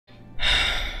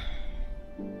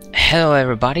Hello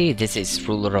everybody, this is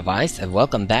Ruler of Ice and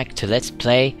welcome back to Let's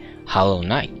Play Hollow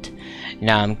Knight.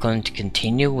 Now I'm going to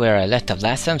continue where I left off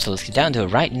last time, so let's get down to it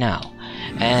right now.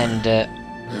 And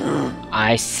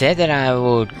I said that I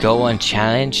would go and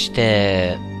challenge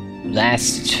the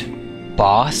last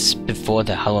boss before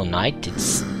the Hollow Knight.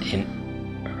 It's in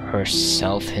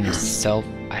himself.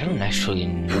 I don't actually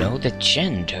know the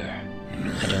gender.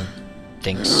 I don't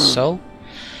think so.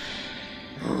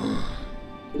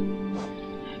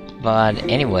 But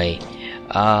anyway,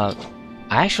 I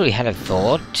actually had a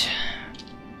thought,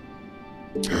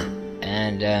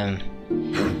 and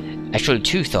actually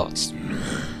two thoughts.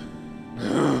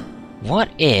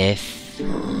 What if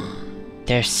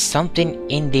there's something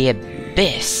in the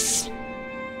abyss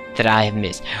that I have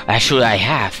missed? Actually, I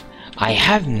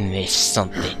have missed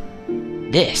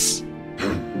something. This.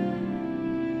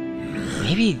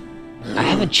 Maybe I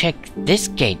haven't checked this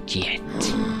gate yet.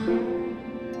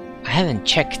 I haven't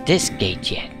checked this gate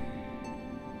yet.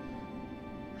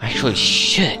 I actually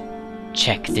should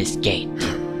check this gate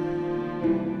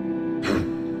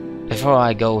before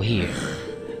I go here.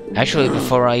 Actually,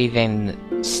 before I even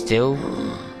still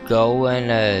go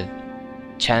and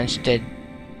challenge the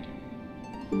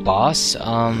boss,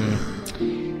 I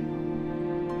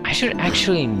should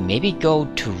actually maybe go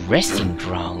to resting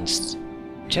grounds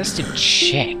just to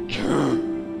check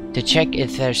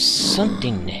if there's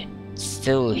something there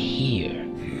still here.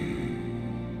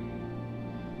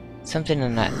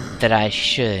 Something that I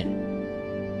should.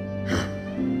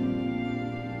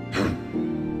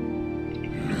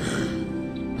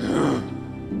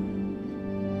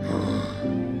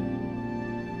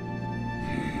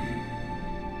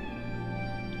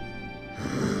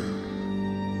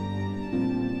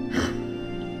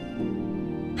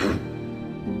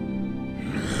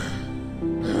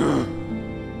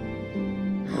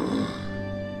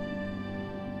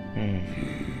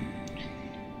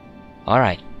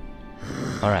 Alright.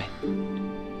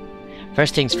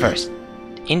 First things first.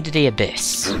 Into the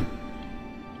abyss.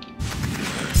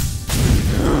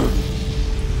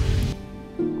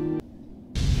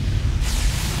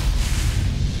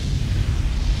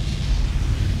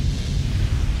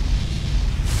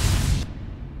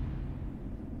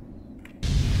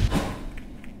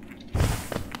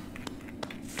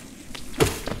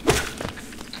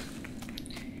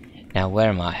 Now where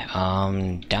am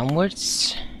I?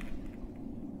 Downwards?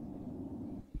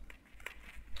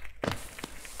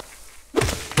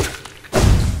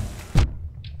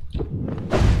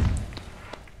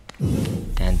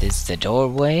 And this is the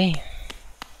doorway.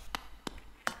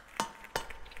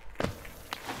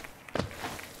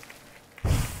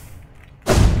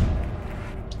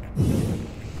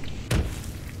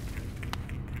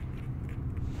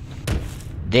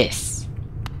 This.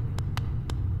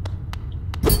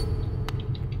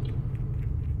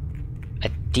 A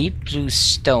deep blue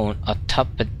stone atop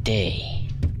a day.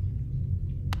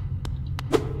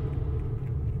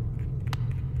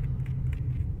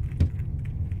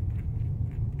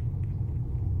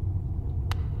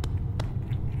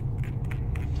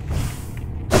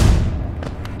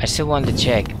 I still want to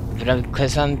check, but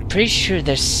because I'm pretty sure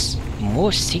there's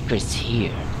more secrets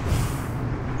here.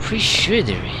 Pretty sure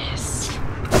there is.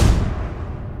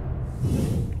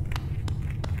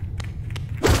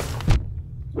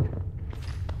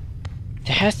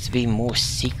 There has to be more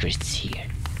secrets here.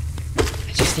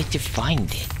 I just need to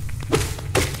find it.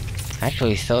 I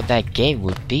actually thought that gate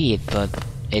would be it, but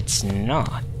it's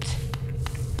not.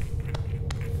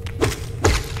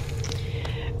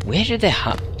 Where did the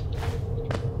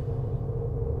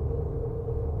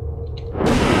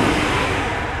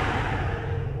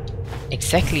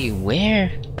Exactly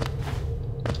where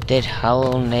did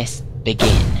Hollowness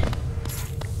begin?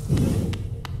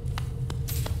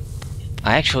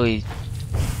 I actually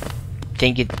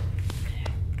think it...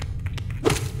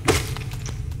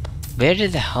 Where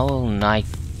did the Hollow Knight...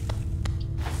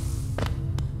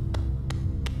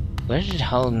 Where did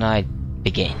Hollow Knight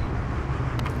begin?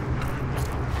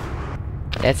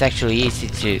 That's actually easy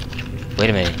to... Wait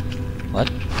a minute.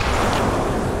 What?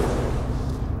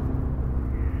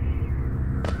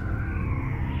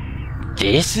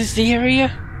 This is the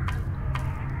area?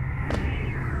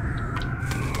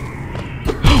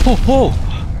 Oh, whoa!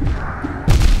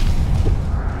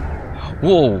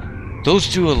 Whoa!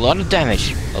 Those do a lot of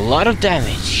damage. A lot of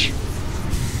damage.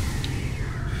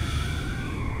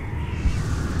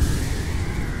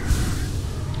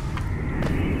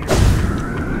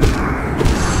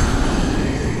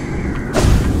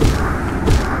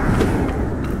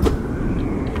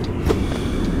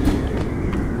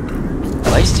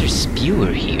 Why is there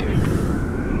spewer here?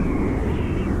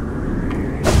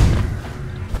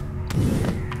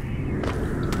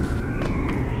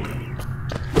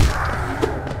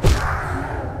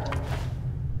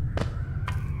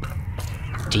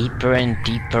 deeper and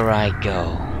deeper I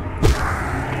go.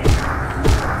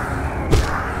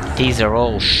 These are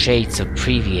all shades of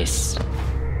previous.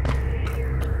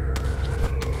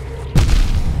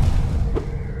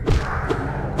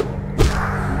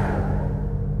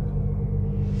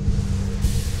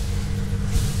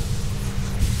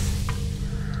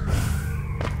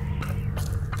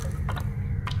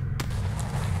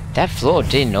 That floor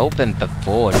didn't open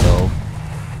before though.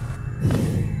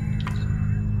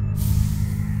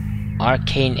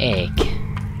 Arcane egg.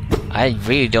 I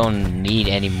really don't need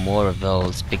any more of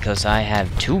those because I have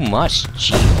too much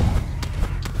geo.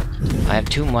 I have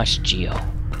too much geo.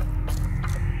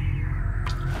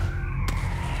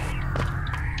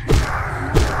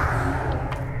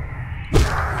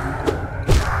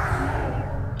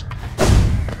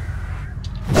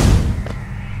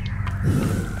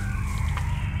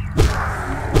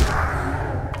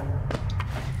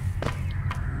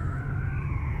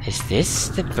 Is this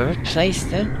the birthplace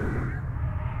then?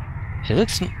 It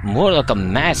looks more like a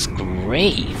mass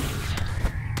grave.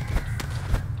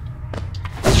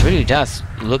 It really does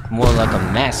look more like a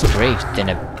mass grave than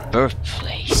a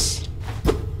birthplace.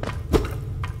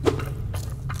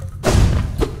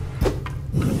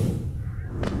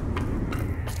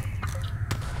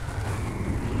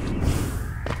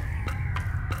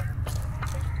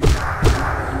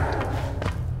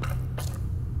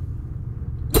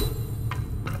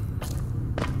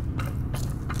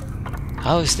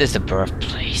 How is this a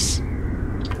birthplace?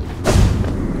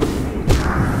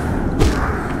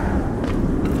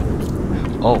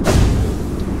 Oh.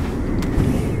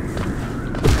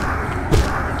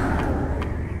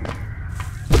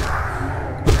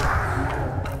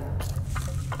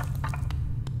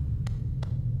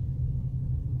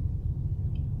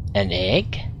 An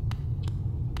egg?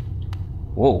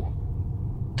 Whoa.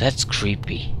 That's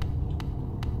creepy.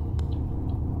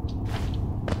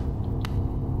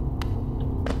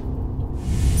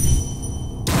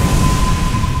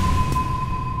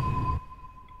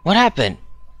 What happened?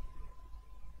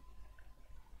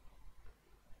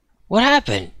 What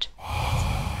happened?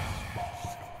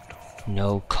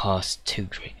 No cost to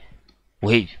drink.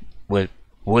 Wait. What?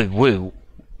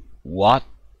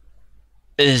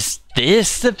 Is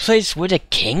this the place where the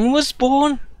king was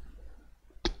born?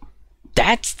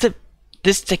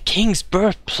 This the king's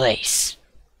birthplace.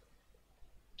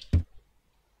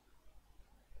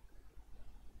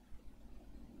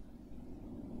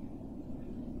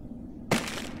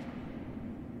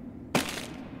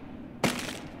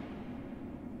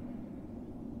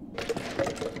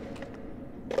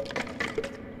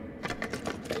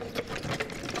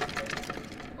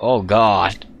 Oh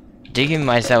god, digging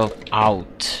myself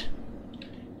out.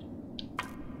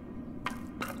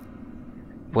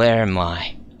 Where am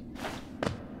I?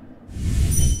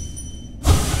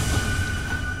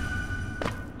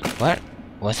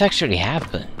 What's actually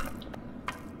happened?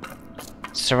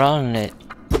 Surrounded.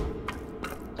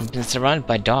 I've been surrounded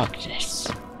by darkness.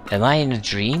 Am I in a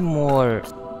dream or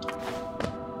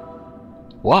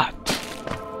what?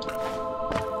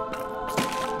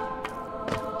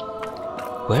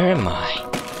 Where am I?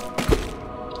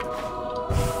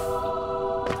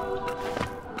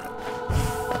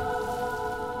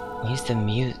 Where's the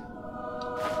music?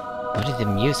 What did the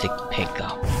music pick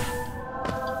up?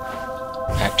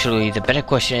 Actually, the better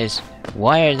question is,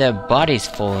 why are their bodies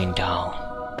falling down?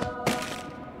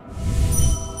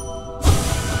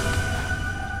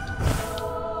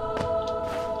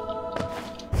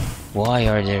 Why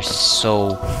are there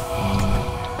so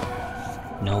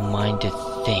no mind to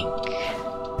think?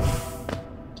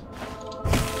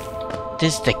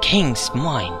 This is the king's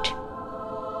mind.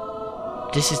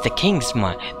 This is the king's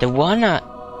mind. The one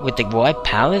with the white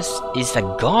palace is the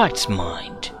god's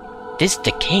mind. This is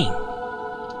the king.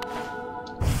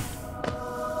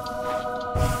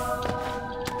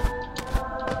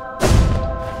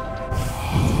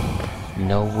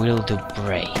 No will to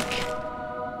break.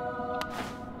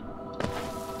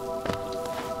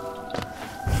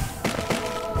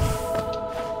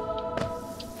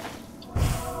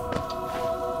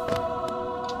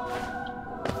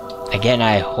 Again,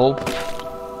 I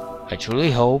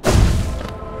truly hope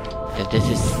that this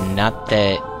is not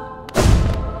the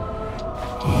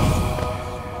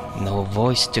no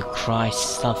voice to cry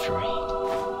suffering.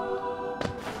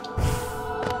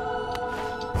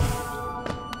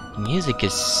 The music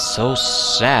is so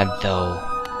sad though.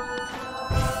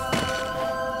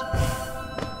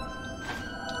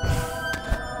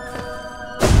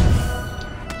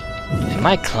 Am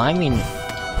I climbing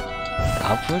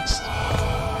upwards?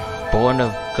 Born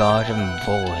of God and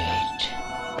void.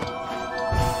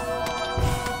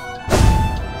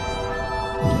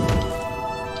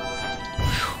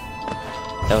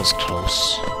 That was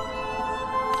close.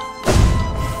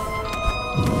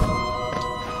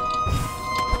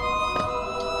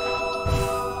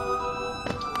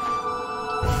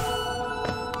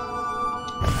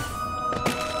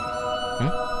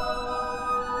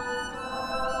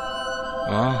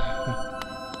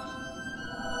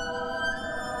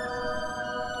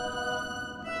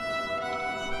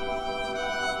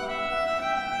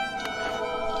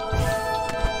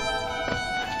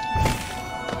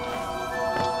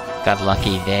 Got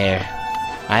lucky there.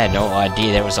 I had no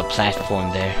idea there was a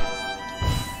platform there.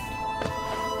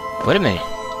 Wait a minute.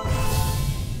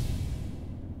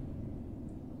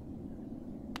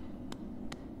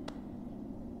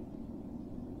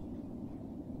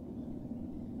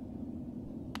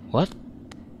 What?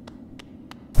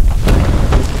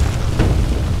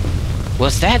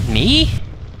 Was that me?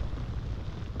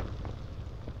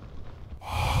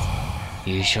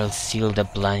 You shall seal the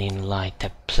blinding light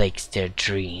that plagues their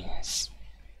dreams.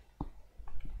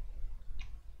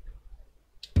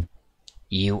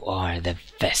 You are the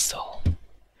vessel.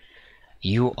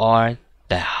 You are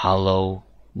the Hollow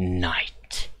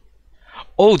Knight.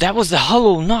 Oh, that was the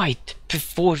Hollow Knight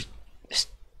before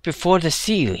the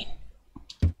sealing.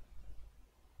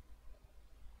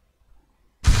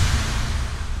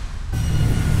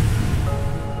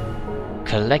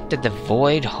 Collected the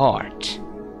Void Heart.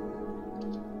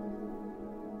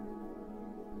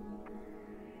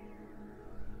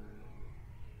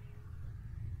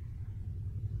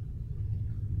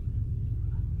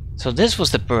 So this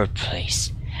was the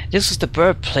birthplace. This was the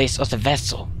birthplace of the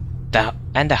vessel,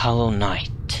 and the Hollow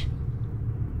Knight.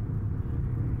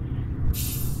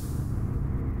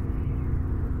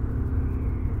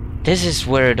 This is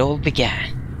where it all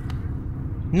began.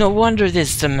 No wonder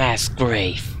this is a mass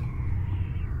grave.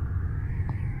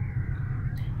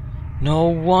 No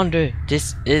wonder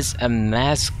this is a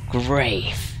mass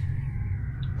grave.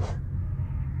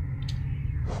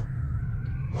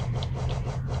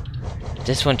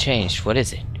 This one changed. What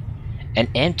is it? An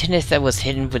emptiness that was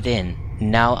hidden within,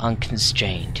 now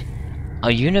unconstrained.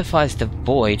 Unifies the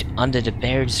void under the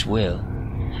bearer's will.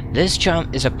 This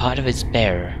charm is a part of its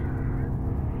bearer,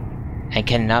 and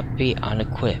cannot be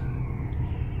unequipped.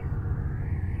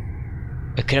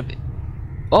 It could be.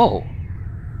 Oh,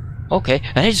 okay,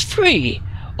 and it's free.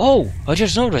 Oh, I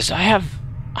just noticed. I have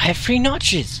 3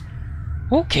 notches.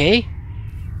 Okay.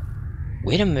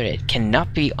 Wait a minute.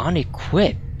 Cannot be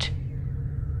unequipped.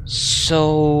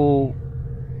 So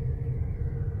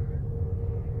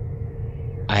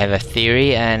I have a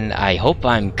theory, and I hope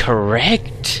I'm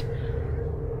correct.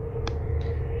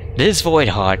 This Void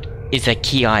Heart is a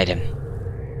key item.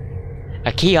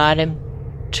 A key item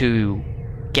to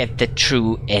get the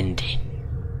true ending.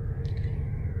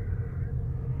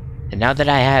 And now that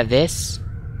I have this,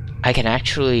 I can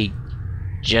actually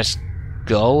just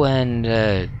go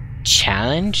and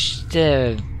challenge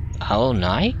the Hollow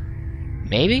Knight?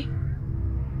 Maybe?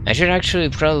 I should actually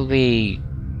probably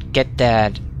get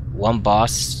that one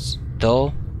boss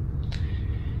though.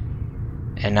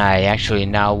 And I actually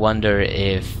now wonder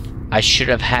if I should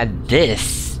have had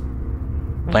this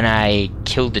when I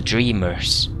killed the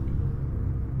Dreamers.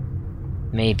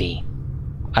 Maybe.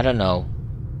 I don't know.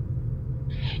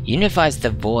 Unifies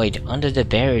the void under the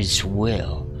bearer's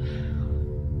will.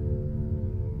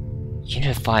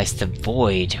 Unifies the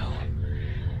void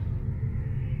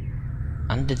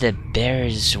under the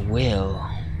bearer's will.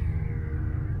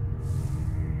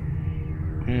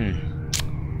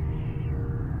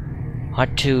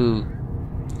 Hard to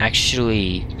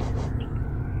actually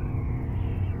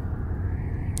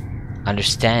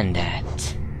understand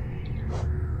that.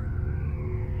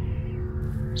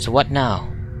 So what now?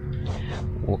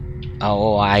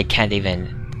 Oh, I can't even.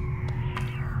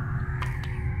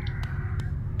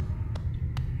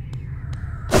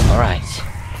 Alright.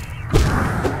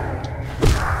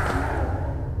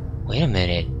 Wait a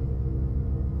minute.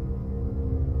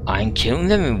 I'm killing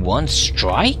them in one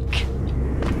strike?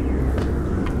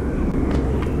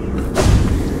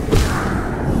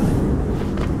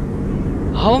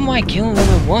 How am I killing them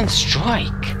in one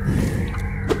strike?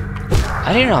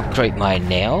 I didn't upgrade my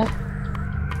nail.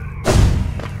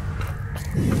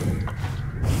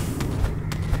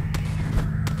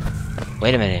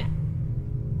 Wait a minute.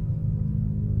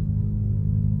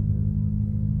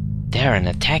 They aren't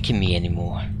attacking me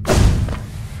anymore.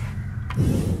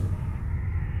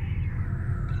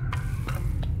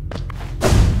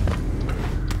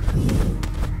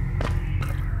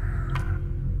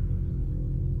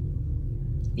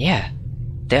 Yeah,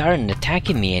 they aren't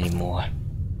attacking me anymore.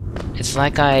 It's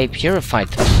like I purified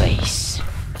the place.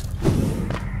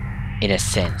 In a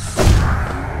sense.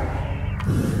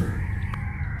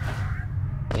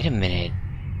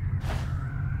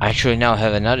 I actually now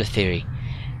have another theory.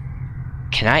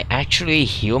 Can I actually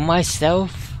heal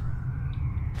myself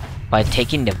by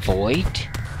taking the void?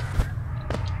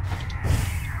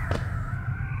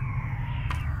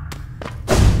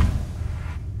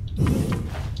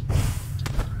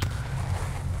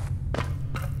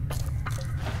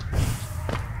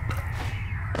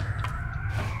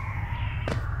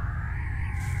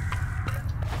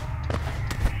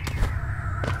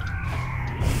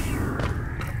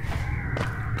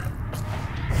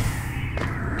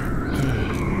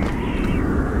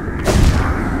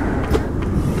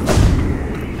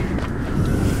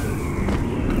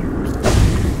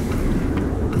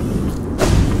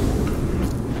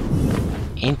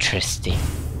 Interesting.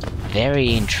 Very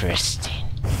interesting.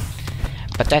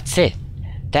 But that's it.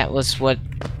 That was what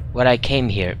I came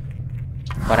here.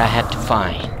 What I had to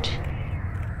find.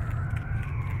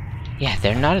 Yeah,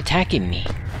 they're not attacking me.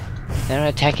 They're not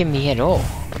attacking me at all.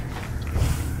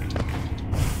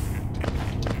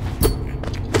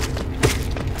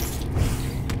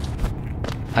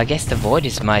 I guess the void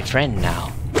is my friend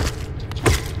now.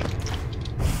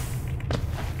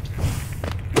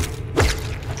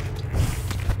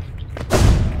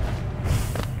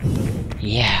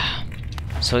 Yeah,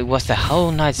 so it was the Hollow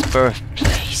Knight's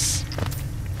birthplace.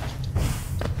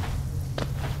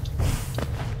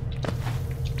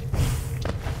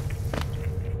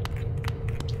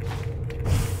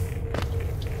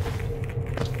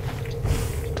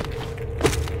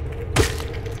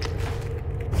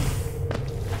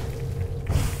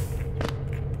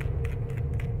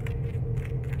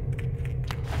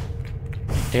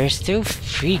 There's still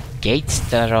 3 gates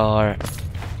that are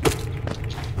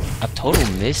a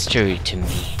total mystery to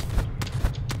me.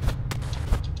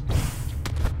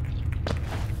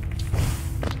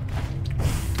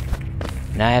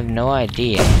 And I have no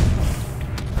idea.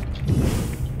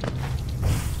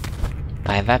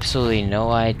 I have absolutely no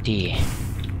idea.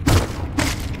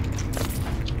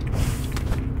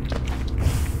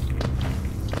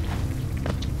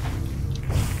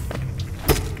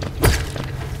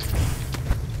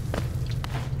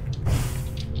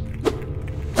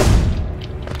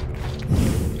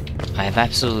 I have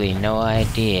absolutely no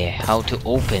idea how to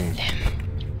open them.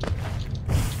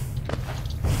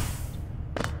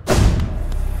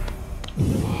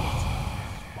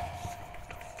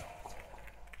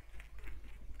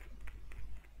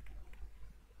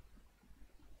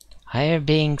 Higher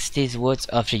beings, these woods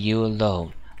offer you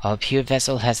alone. Our pure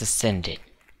vessel has ascended.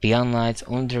 Beyond lies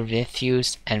only the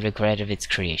refuse and regret of its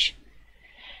creation.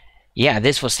 Yeah,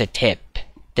 this was the tip.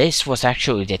 This was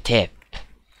actually the tip.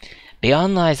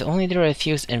 Beyond lies only the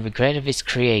refuse and regret of its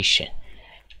creation,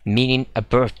 meaning a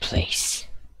birthplace.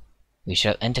 We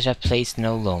shall enter that place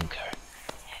no longer.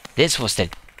 This was the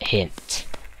hint.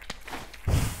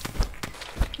 I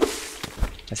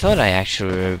thought I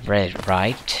actually read it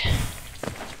right.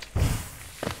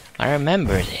 I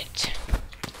remembered it.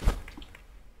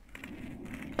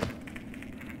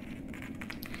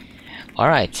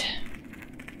 Alright.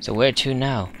 So where to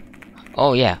now?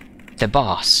 Oh yeah, the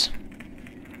boss.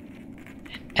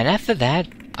 And after that,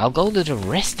 I'll go to the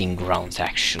resting grounds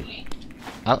actually.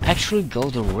 I'll actually go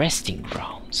to resting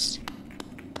grounds.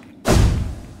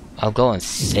 I'll go and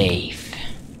save.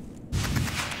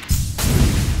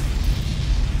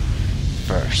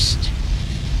 First.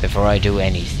 Before I do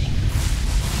anything.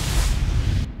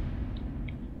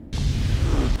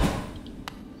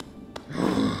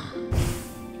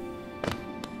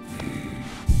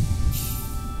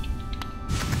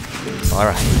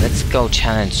 Alright, let's go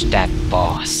challenge that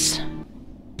boss.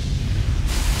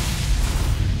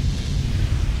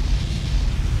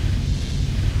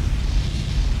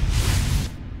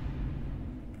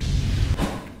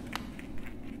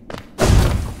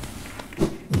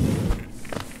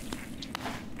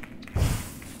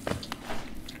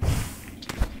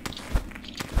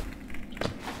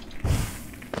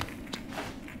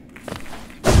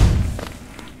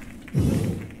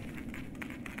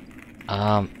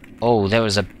 Oh, there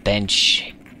was a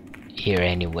bench here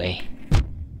anyway.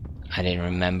 I didn't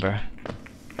remember.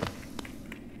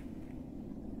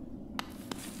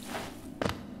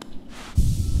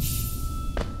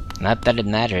 Not that it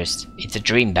matters, it's a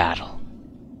dream battle.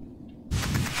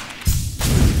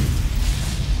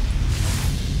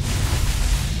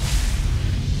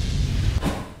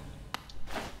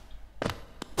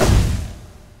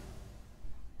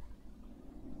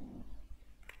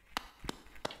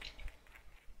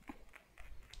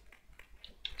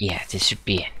 Yeah, this should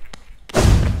be it.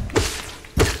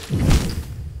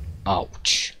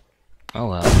 Ouch. Oh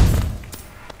well.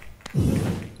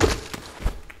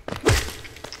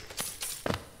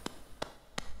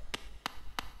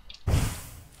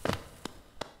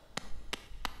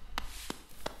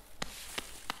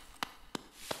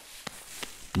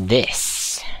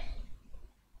 this.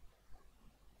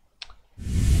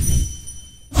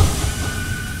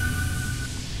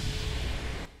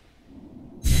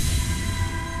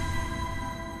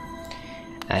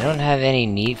 I don't have any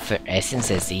need for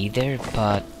essences either,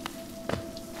 but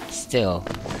still,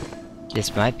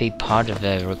 this might be part of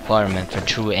a requirement for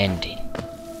true ending.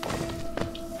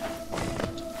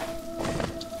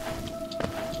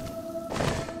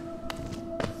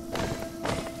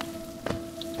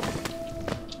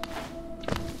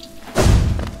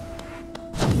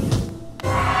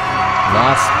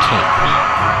 Lost King.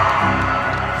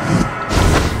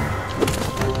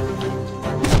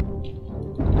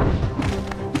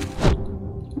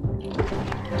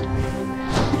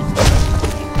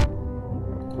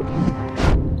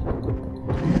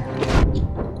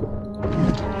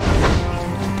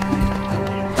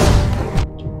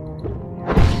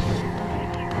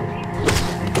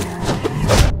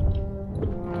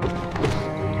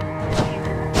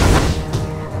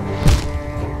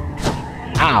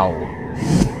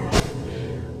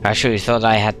 I actually thought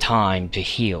I had time to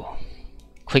heal.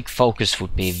 Quick focus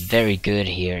would be very good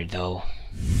here, though.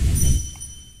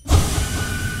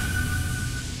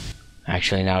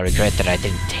 Actually, now I regret that I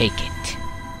didn't take it.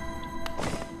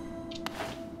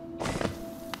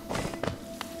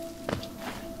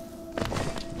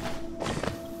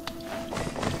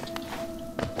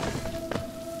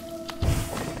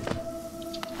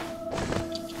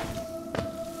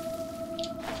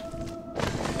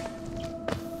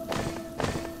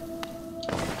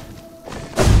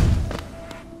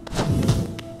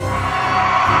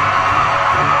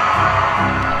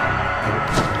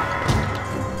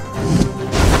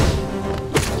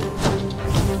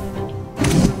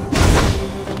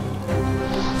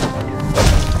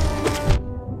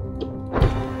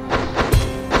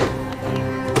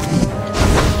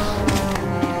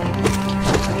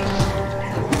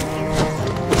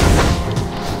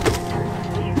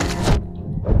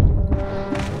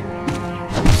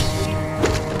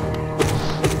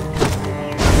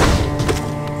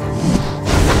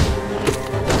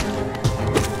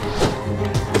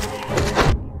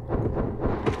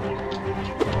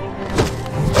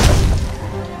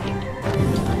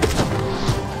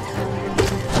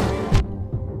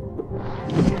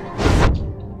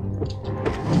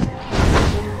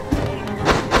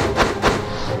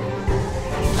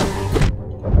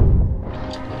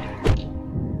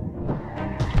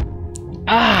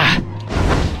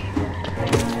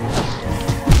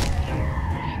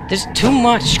 There's too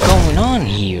much going on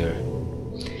here.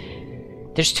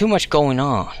 There's too much going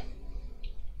on.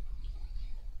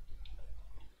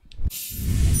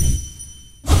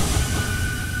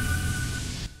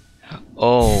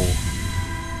 Oh.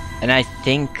 And I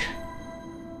think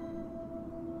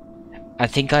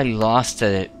I lost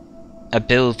the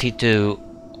ability to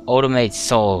automate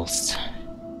souls.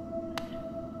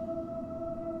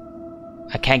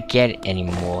 I can't get it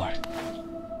anymore.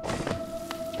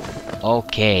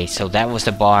 Okay, so that was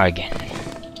the bargain.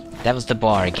 That was the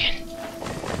bargain.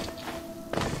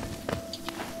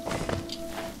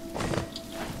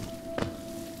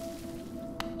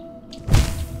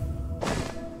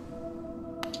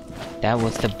 That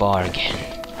was the bargain.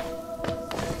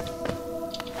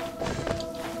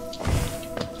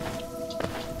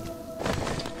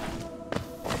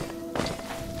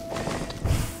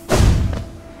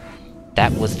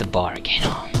 That was the bargain.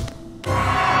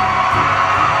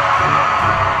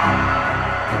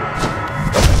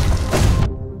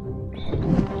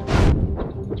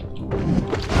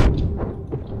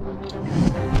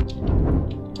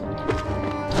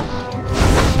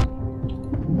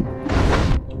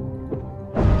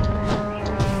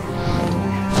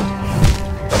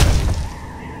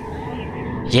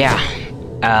 Yeah,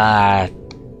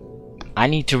 I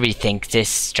need to rethink this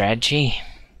strategy.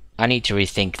 I need to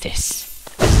rethink this.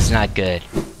 This is not good.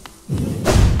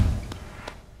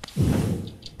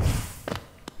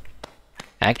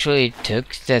 Actually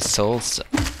took the souls,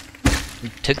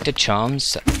 took the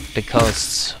charms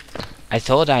because I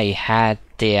thought I had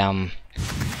the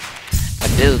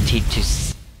ability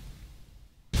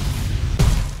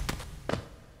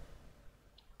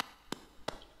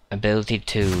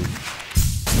to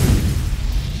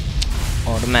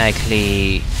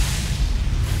automatically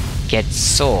get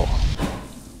soul,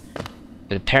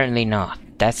 but apparently not.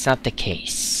 That's not the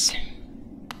case.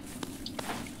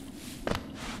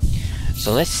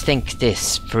 So let's think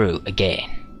this through again.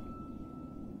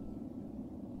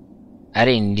 I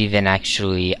didn't even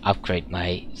actually upgrade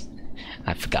my...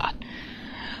 I forgot.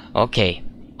 Okay,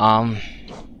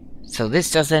 so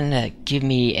this doesn't give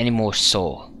me any more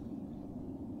soul.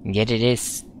 Yet it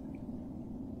is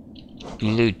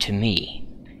glued to me.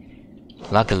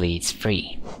 Luckily, it's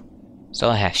free. So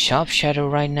I have Sharp Shadow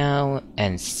right now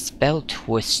and Spell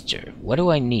Twister. What do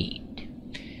I need?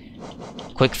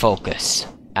 Quick Focus.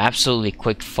 Absolutely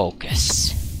quick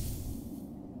focus.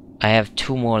 I have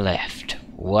 2 more left.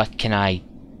 What can I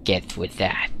get with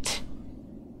that?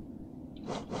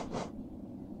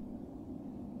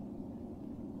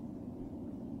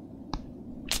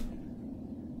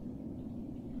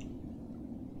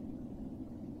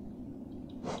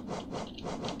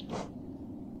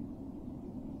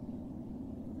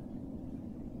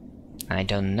 I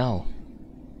don't know.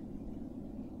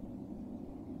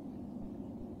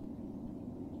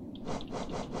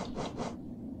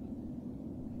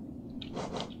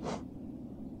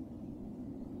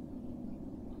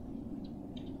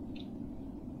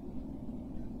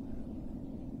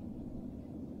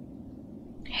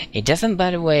 It doesn't,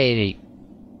 by the way,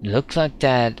 look like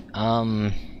that,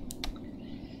 I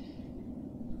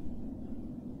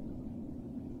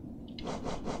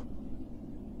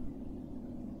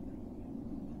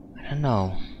don't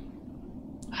know.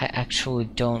 I actually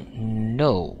don't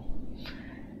know.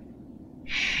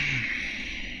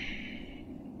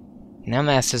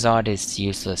 Nelmaster's art is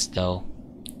useless though.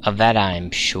 Of that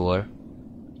I'm sure.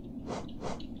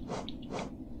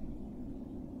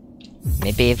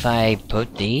 Maybe if I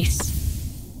put these?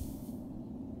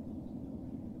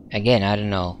 Again, I don't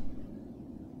know.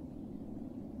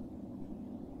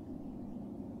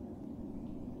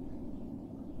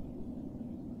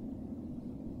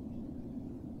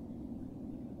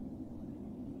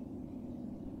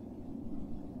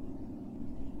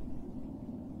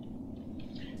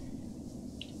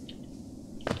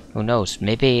 Who knows?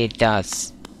 Maybe it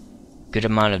does good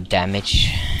amount of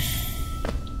damage.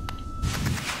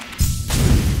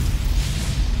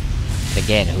 But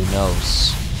again, who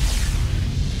knows?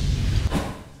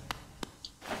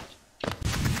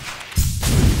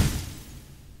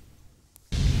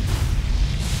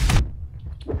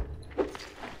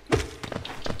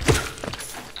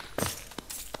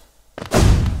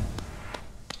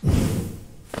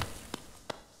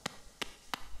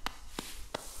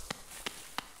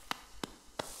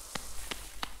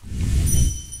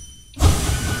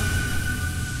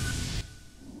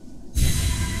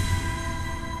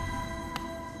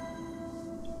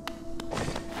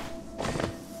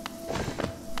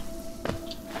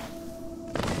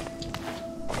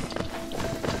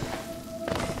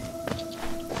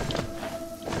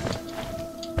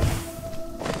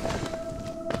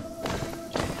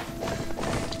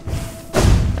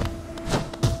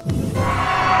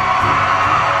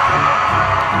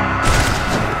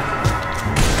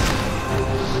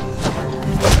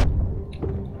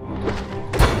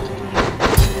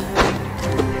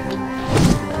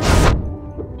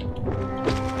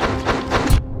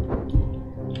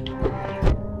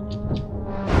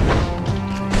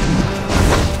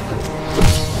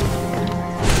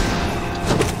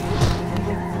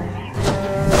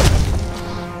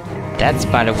 That's,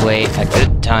 by the way, a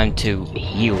good time to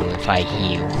heal if I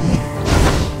heal.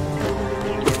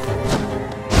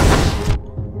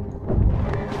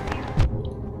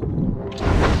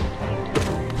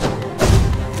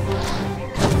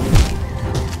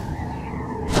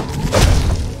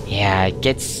 Yeah, it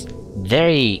gets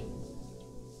very...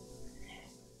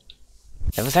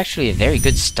 That was actually a very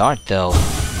good start though.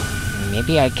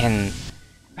 Maybe I can...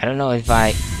 I don't know if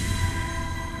I...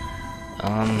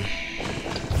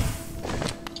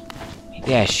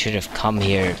 Maybe I should have come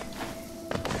here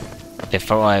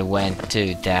before I went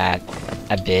to that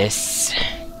abyss.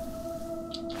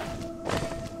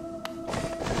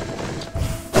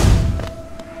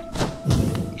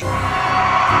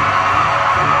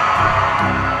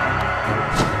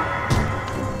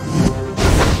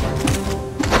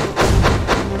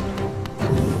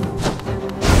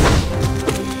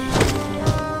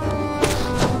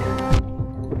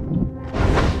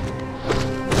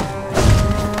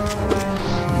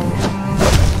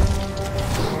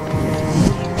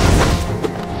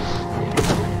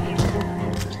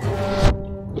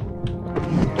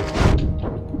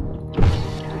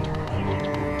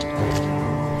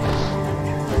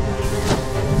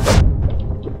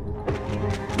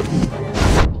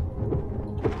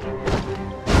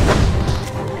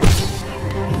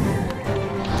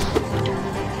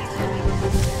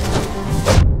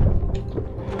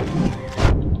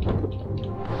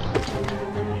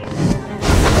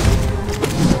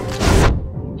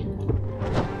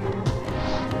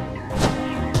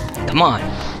 Come on.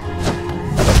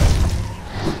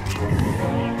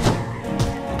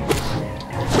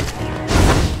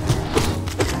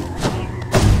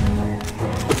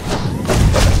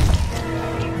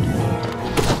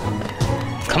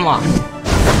 Come on.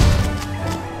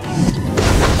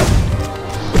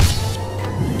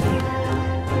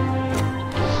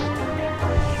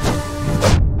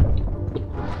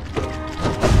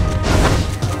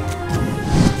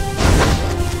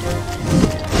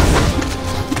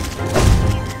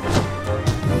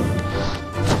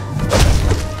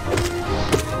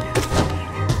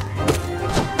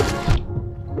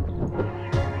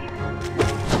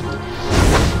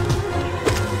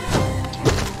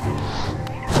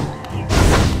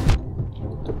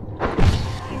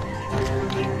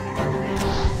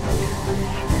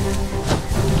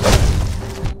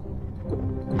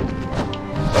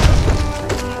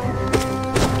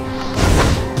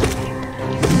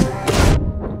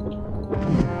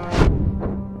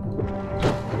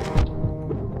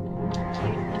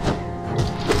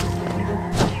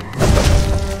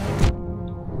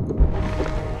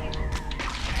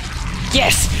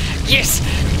 Yes! Yes!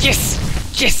 Yes!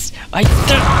 Yes! I did.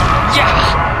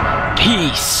 Yeah!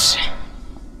 Peace!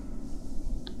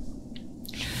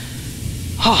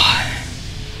 Oh.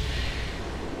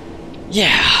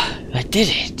 Yeah, I did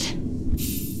it.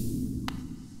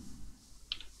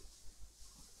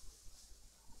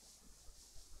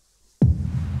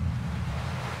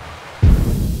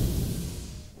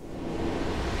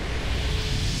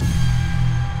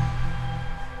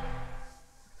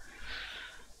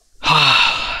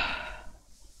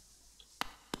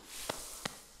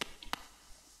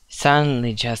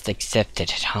 Suddenly just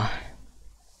accepted it, huh?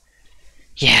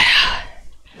 Yeah.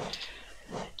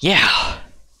 Yeah.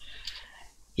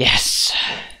 Yes.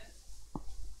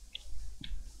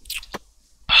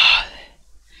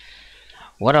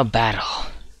 What a battle.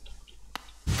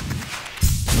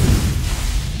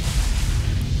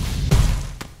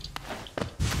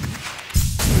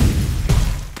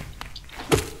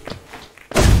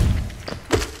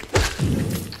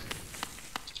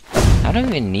 I don't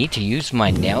even need to use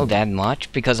my nail that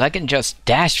much because I can just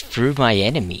dash through my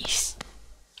enemies.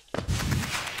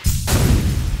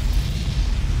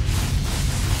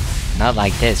 Not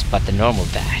like this, but the normal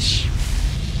dash.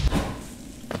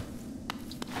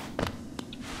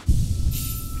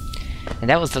 And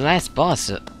that was the last boss,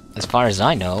 as far as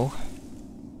I know.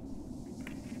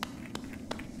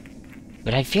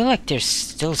 But I feel like there's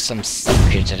still some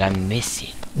secret that I'm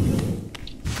missing.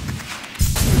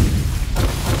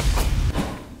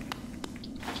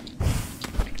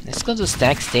 Let's go to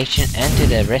Stag Station and to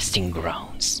the resting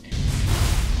grounds.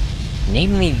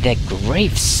 Namely the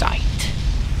grave site.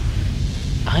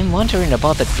 I'm wondering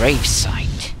about the grave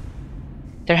site.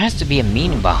 There has to be a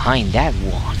meaning behind that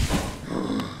one.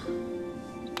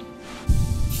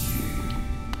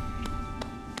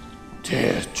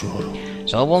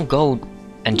 So I won't go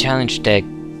and challenge the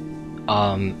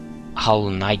Hollow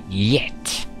Knight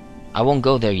yet. I won't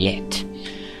go there yet.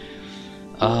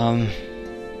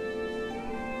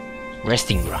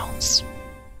 Resting grounds.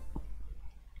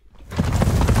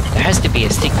 There has to be a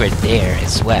secret there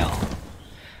as well.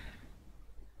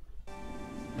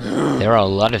 There are a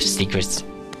lot of secrets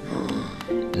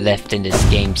left in this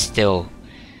game still,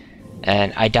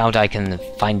 and I doubt I can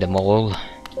find them all.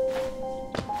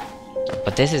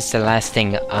 But this is the last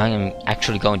thing I'm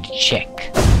actually going to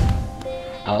check.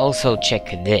 I'll also check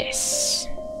this.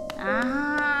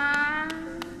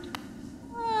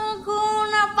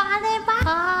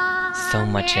 So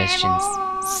much essence,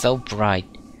 so bright.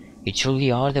 You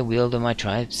truly are the wielder my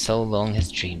tribe so long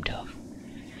has dreamed of.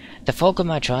 The folk of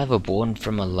my tribe were born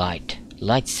from a light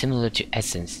similar to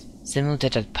essence, similar to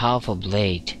that powerful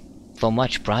blade, though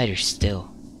much brighter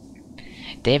still.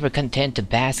 They were content to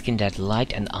bask in that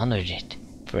light and honored it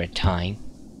for a time.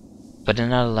 But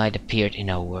another light appeared in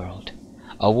our world,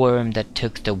 a worm that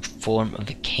took the form of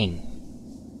a king.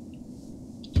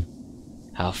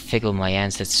 How fickle my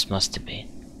ancestors must have been.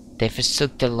 They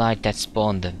forsook the light that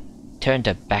spawned them, turned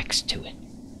their backs to it,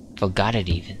 forgot it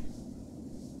even.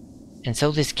 And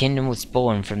so this kingdom was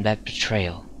born from that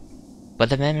betrayal. But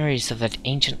the memories of that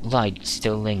ancient light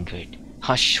still lingered,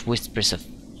 hushed whispers of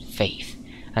faith,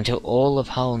 until all of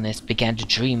Hollowness began to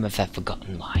dream of that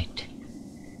forgotten light.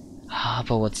 Ah,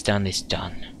 but what's done is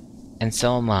done. And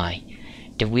so am I.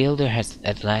 The wielder has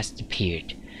at last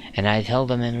appeared, and I had held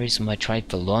the memories of my tribe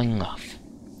for long enough.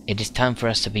 It is time for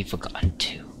us to be forgotten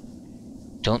too.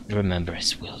 Don't remember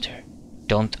us, wielder.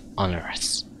 Don't honor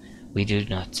us. We do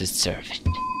not deserve it.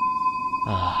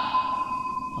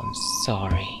 Ah, I'm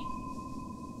sorry.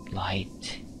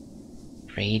 Light,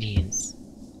 radiance,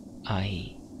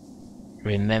 I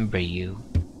remember you.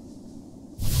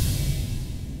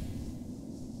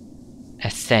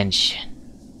 Ascension.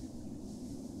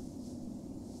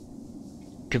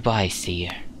 Goodbye,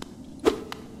 Seer.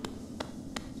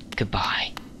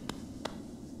 Goodbye.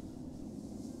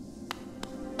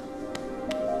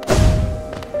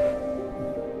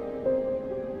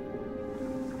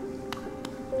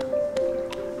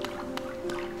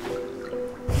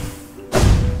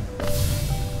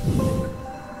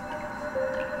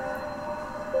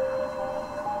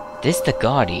 This the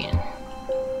Guardian.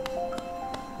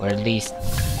 Or at least...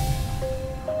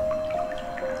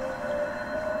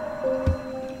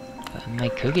 my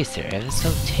cookies are ever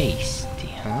so tasty,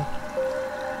 huh?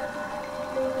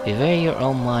 Beware your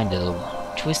own mind, little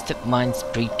one. Twisted minds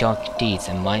breed dark deeds,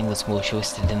 and mine was more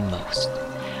twisted than most.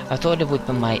 I thought it would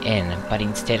be my end, but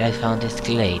instead I found this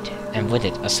glade, and with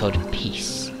it a certain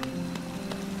peace.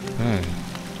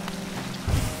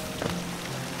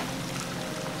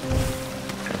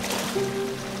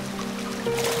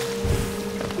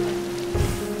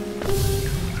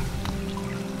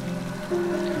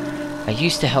 I I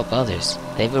used to help others.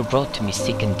 They were brought to me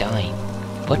sick and dying.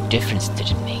 What difference did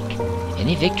it make?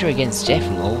 Any victory against death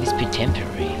will always be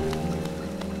temporary.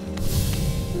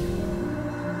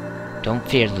 Don't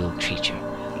fear, little creature.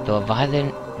 Though a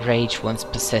violent rage once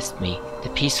possessed me, the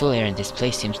peaceful air in this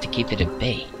place seems to keep it at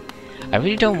bay. I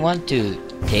really don't want to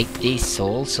take these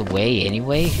souls away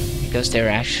anyway, because they're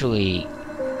actually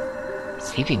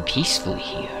sleeping peacefully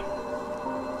here.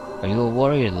 Are you a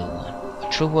warrior, little one?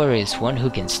 A true warrior is one who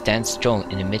can stand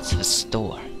strong in the midst of a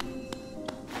storm.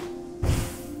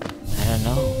 I don't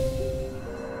know.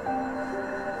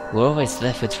 We're always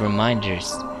left with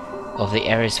reminders of the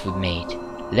errors we made.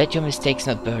 Let your mistakes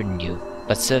not burden you,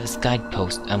 but serve as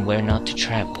guideposts on where not to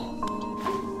travel.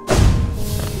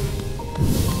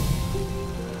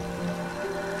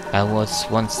 I was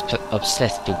once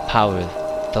obsessed with power,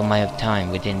 though my time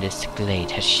within this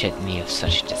glade has shed me of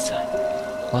such design.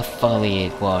 What folly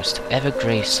it was to ever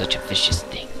crave such a vicious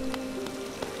thing.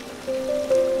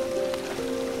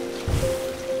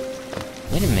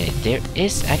 Wait a minute, there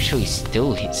is actually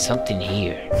still something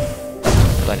here.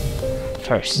 But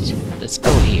first, let's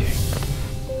go here.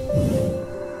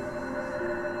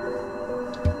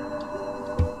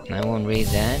 I won't read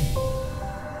that.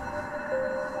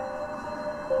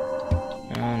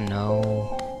 Oh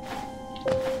no.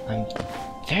 I'm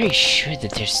very sure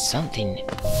that there's something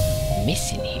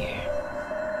missing here.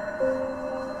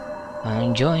 I'm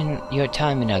enjoying your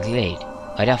time in our glade.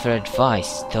 I'd offer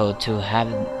advice, though to have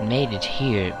made it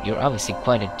here, you're obviously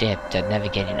quite adept at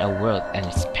navigating our world and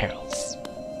its perils.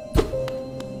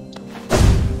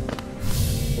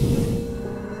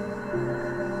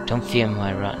 Don't fear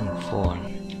my rotten form.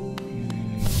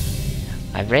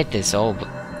 I've read this all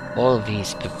of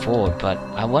these before, but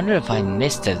I wonder if I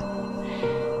missed a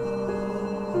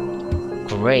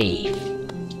grave.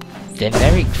 The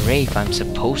very grave I'm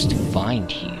supposed to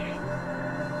find here.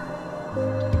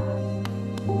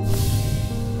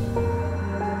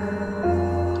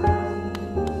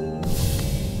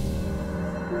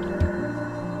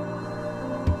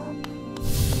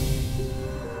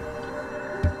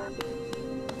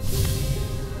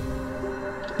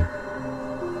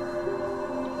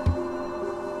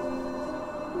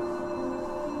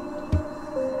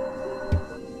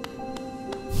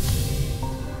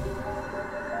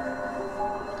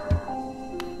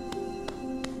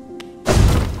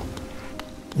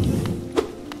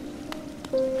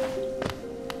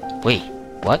 Wait,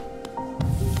 what?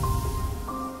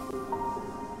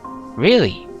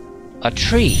 Really? A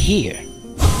tree here?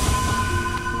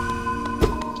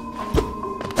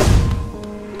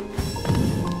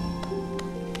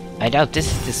 I doubt this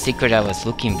is the secret I was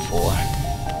looking for.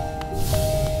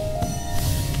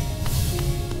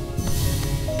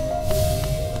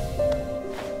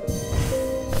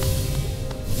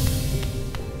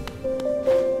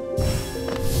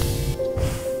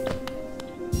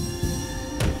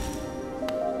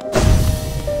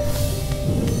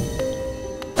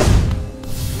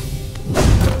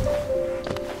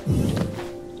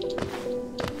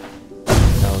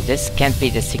 This can't be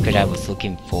the secret I was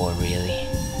looking for, really.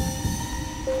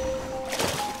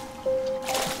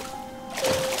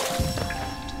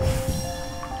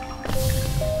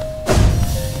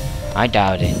 I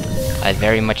doubt it. I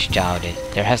very much doubt it.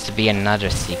 There has to be another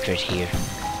secret here.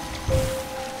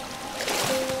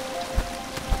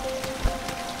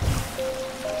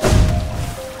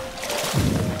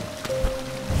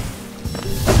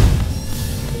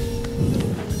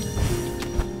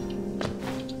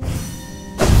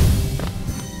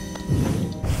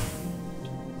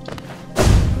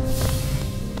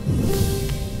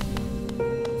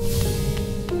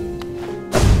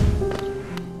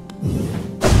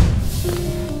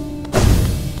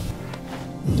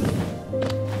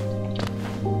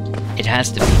 It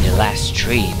has to be the last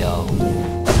tree, though.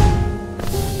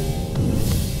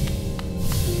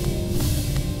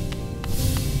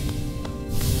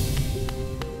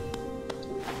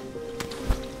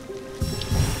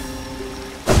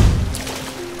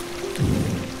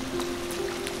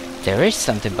 There is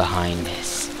something behind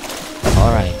this.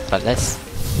 Alright, but let's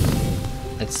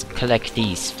collect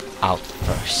these out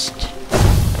first.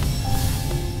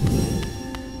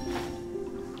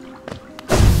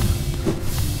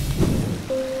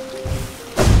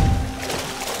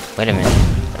 Wait a minute.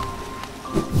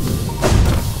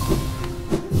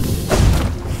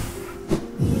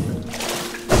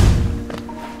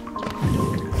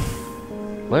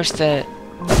 Where's the...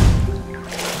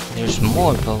 There's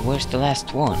more, but where's the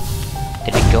last one?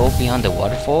 Did it go beyond the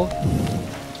waterfall?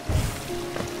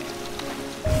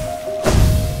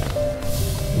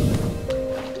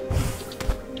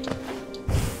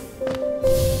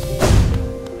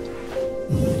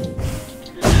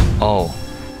 Oh.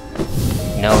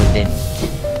 No, it didn't.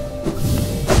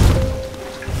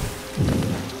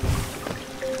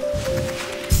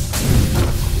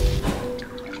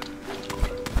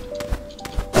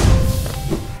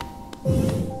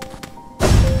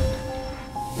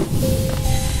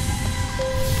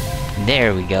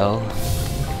 There we go.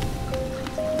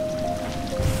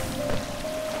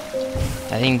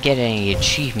 I didn't get any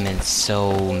achievements,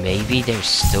 so maybe there's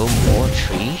still more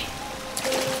tree?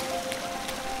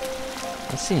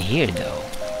 What's in here though?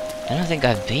 I don't think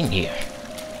I've been here.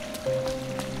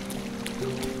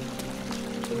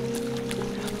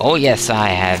 Oh yes, I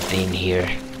have been here.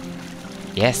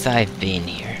 Yes, I've been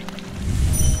here.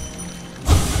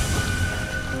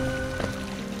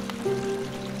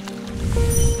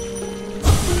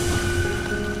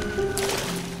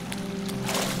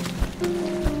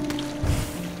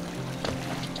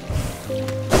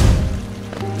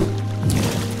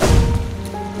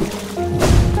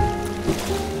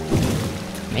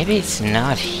 Maybe it's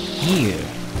not here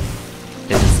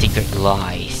that the secret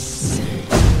lies,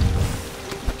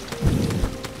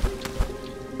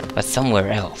 but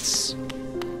somewhere else.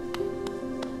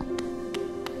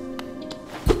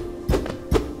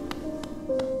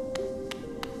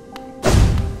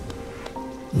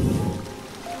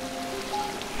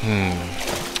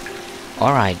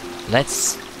 Alright,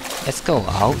 let's go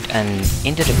out and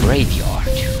into the graveyard.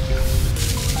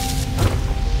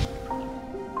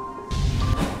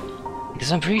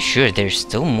 Because I'm pretty sure there's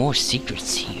still more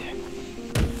secrets here.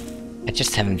 I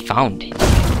just haven't found it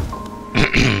yet.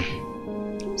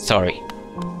 Sorry.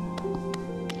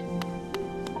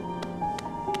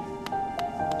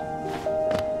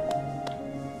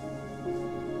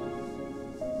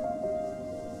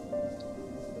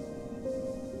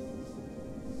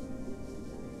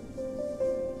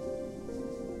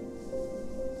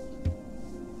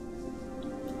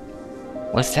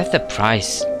 Was that the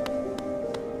price?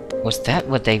 Was that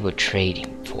what they were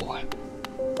trading for?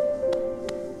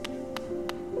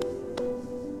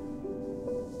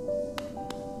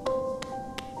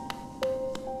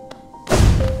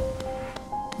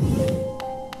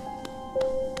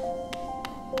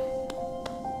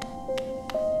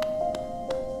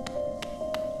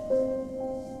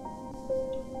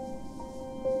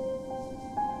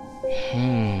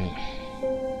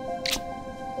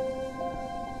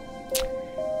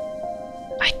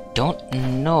 Don't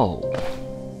know.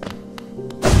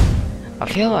 I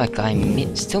feel like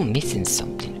I'm still missing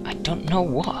something. I don't know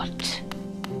what.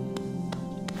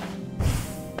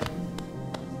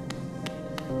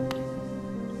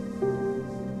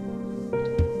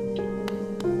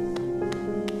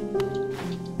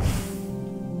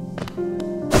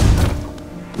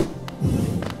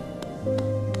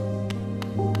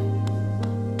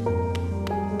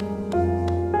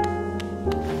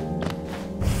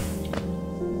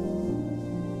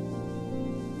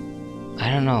 I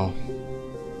don't know.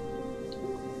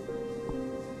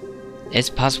 It's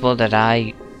possible that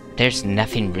there's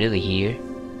nothing really here.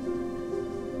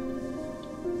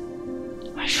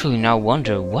 I actually now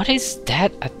wonder, what is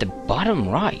that at the bottom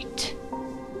right?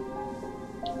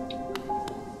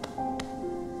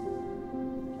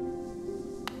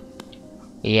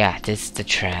 Yeah, this is the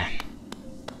tram.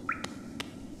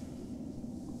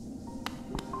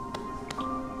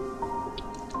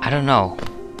 I don't know.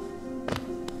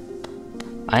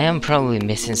 I am probably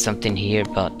missing something here,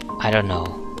 but I don't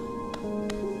know.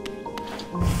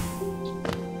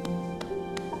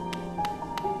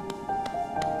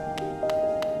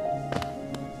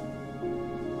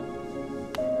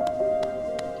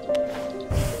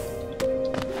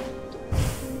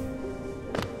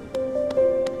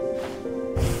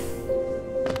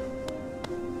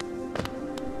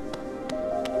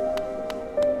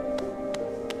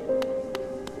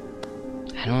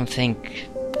 I don't think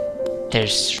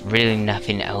there's really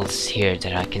nothing else here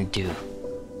that I can do.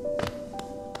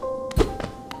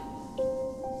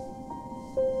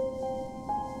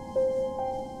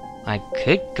 I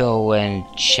could go and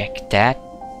check that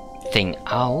thing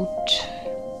out.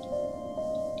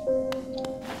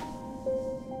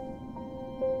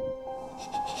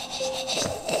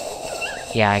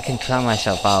 Yeah, I can climb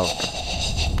myself out.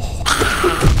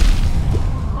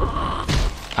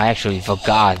 I actually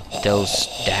forgot those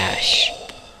dash.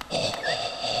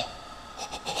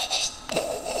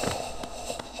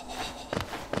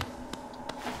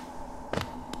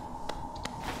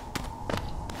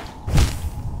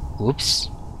 Oops.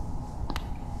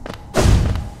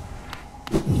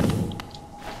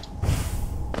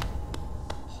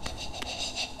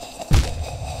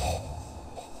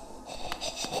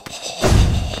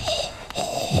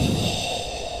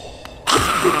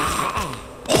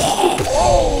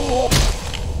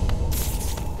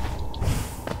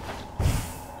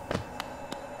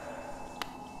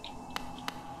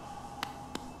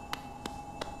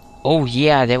 Oh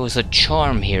yeah, there was a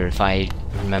charm here if I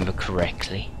remember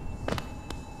correctly.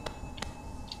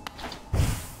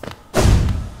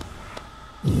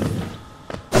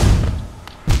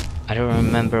 I don't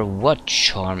remember what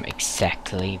charm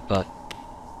exactly, but...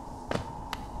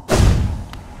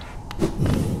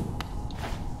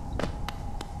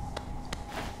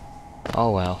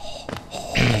 oh well.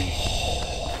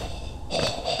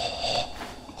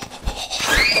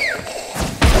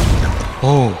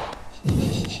 Oh!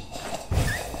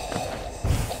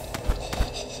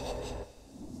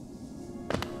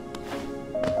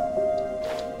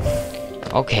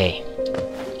 Okay.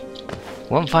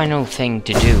 One final thing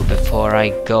to do before I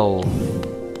go.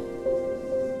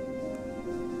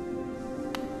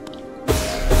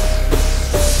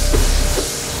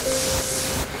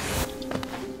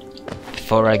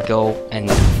 Before I go and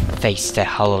face the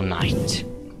Hollow Knight.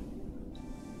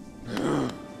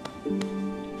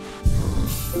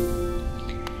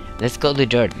 Let's go to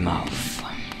Dirtmouth.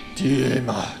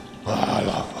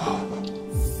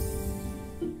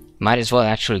 Might as well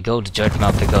actually go to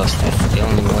Dirtmouth because that's the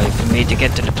only way for me to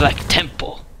get to the Black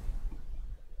Temple.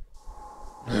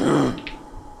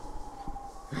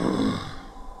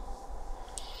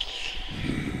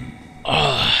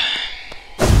 Oh.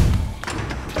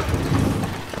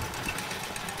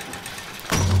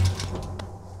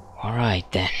 Alright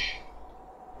then.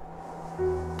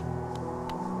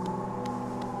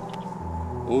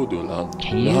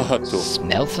 Can you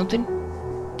smell something?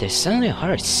 There's suddenly a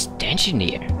hard stench in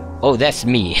the air. Oh, that's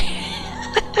me.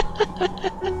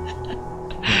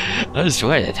 I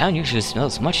swear, the town usually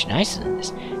smells much nicer than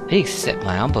this. Please accept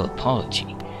my humble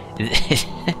apology.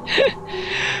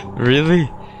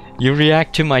 Really? You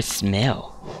react to my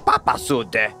smell? Papa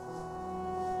Sude.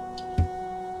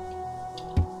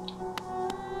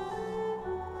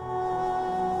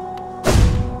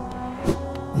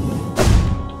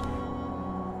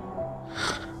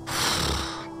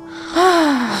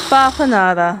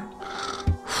 Nada.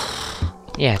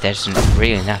 Yeah, there's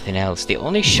really nothing else. The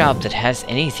only shop that has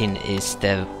anything is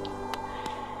the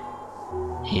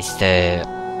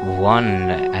one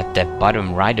at the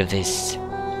bottom right of this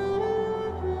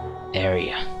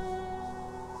area.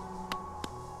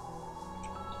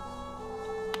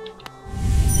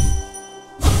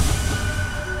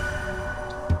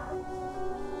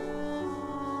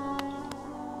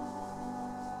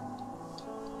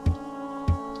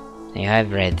 Yeah,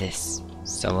 I've read this,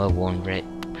 so I won't read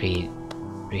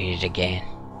it again.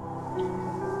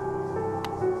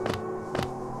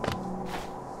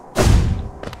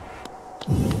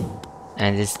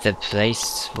 And it's the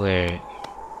place where...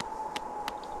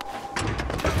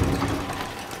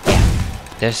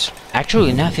 yeah, there's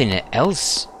actually nothing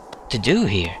else to do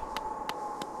here.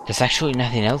 There's actually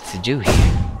nothing else to do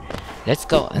here. Let's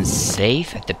go and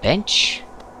save at the bench.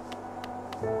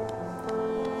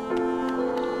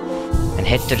 And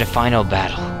head to the final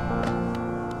battle.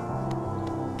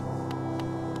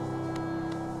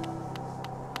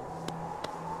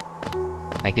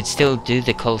 I could still do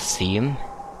the Colosseum,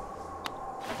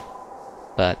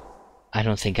 but I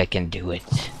don't think I can do it.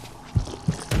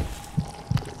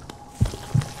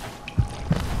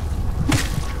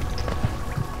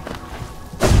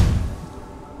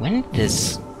 When did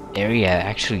this area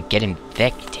actually get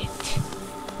infected?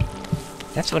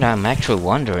 That's what I'm actually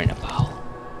wondering about.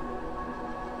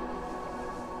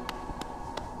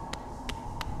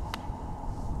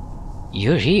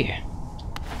 You're here.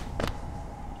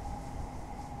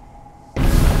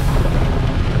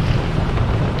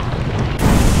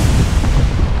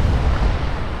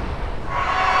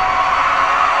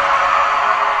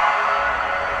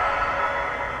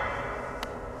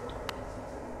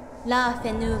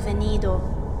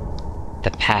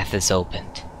 The path is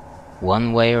opened.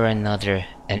 One way or another,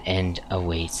 an end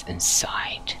awaits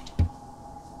inside.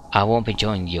 I won't be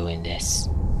joining you in this.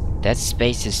 That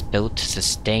space is built to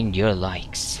sustain your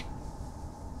likes.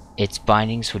 Its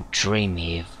bindings would drain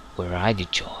me if were I to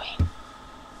join.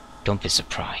 Don't be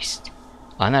surprised.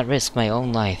 I'll not risk my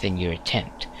own life in your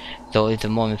attempt, though if the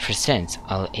moment presents,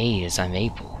 I'll aid as I'm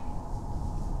able.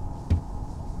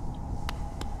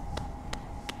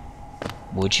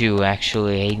 Would you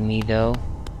actually aid me though?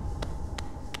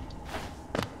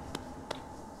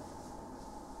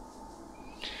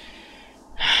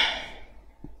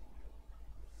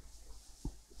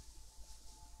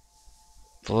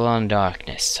 Full on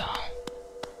darkness, so.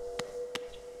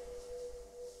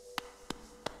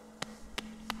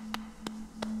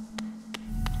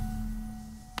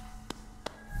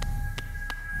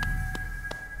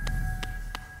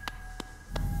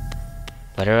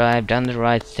 Whether I've done the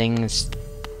right things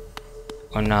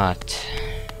or not,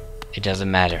 it doesn't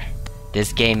matter.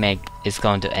 This game is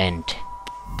going to end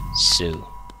soon.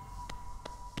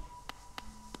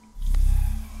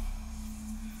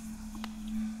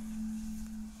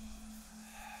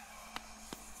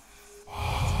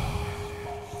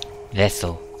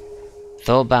 Vessel,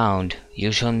 though bound,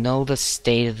 you shall know the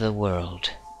state of the world.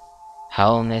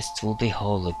 Hallownest will be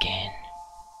whole again.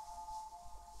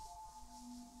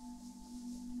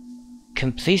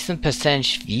 Complete some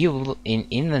percentage viewable in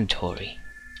inventory.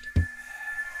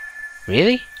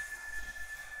 Really?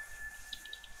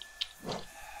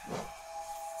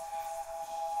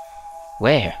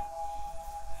 Where?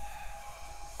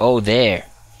 Oh, there.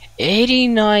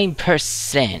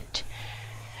 89%.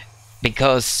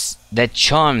 Because the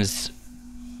charms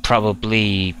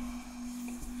probably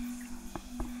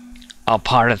are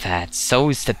part of that. So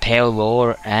is the pale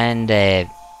lore and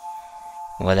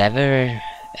whatever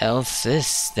else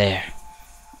is there.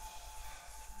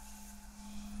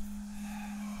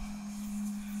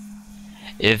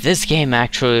 If this game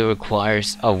actually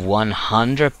requires a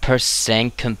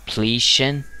 100%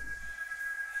 completion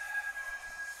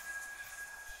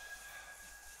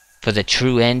for the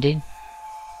true ending,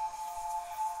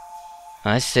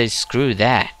 I say screw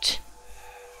that.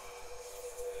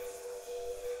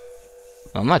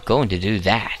 I'm not going to do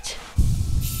that.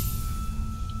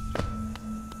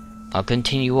 I'll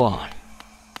continue on.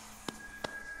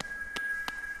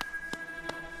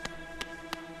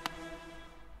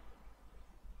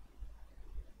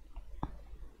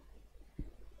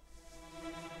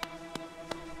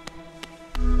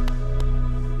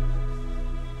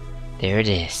 There it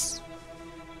is.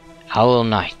 Hollow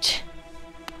Knight.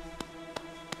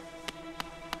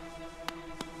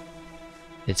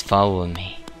 It's following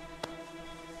me.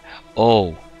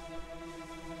 Oh.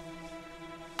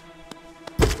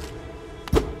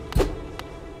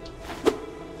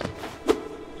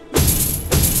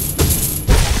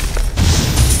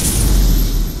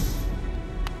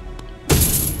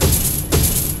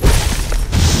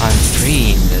 I'm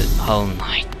freeing the Hollow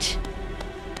Knight.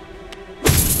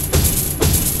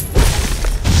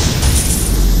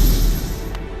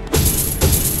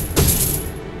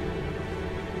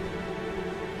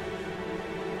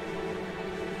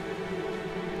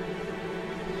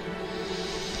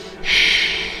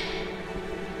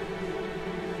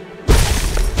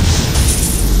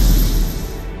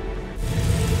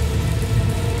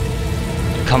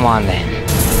 Come on then.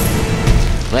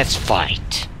 Let's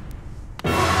fight.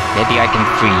 Maybe I can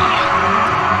free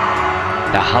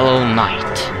you. The Hollow Knight.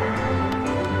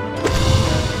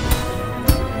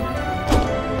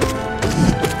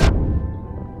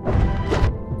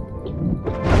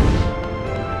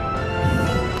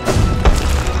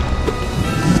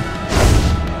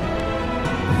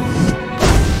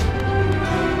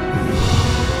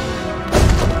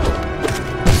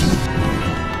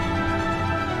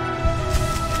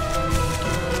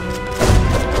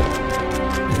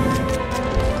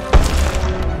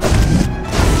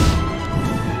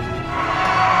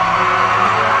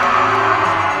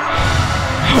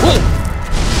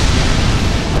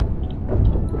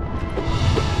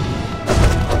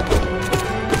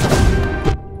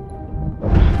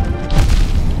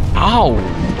 Ow!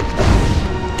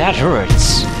 That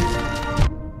hurts.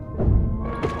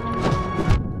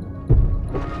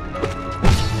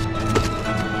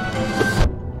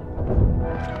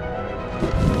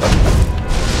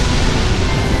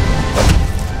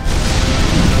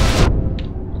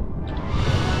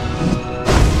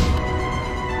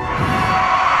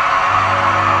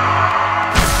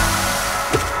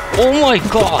 Oh my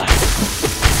god!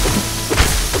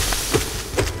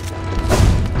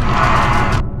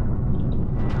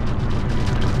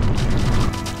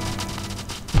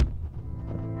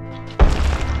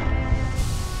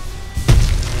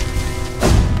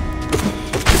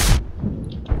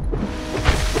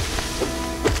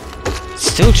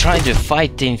 Still trying to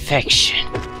fight the infection.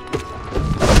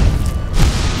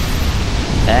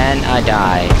 And I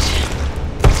died.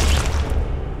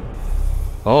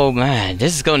 Oh man,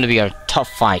 this is going to be a tough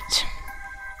fight.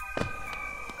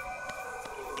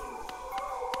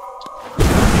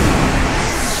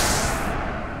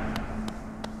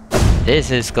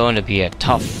 This is going to be a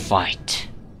tough fight.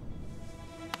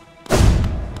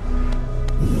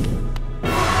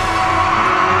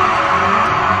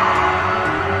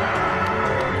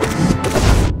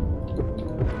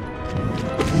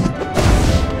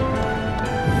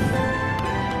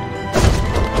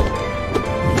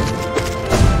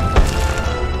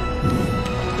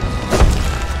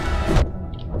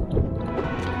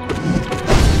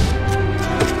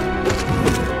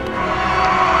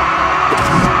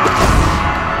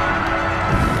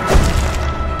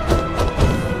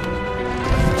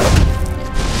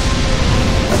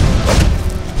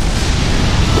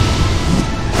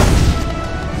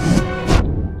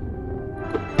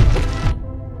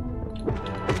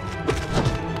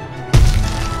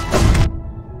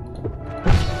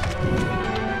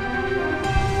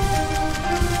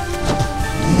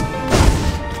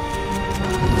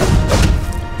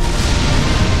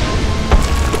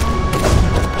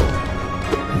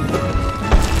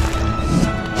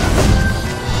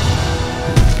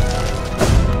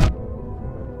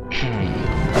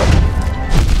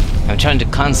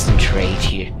 concentrate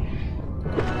here.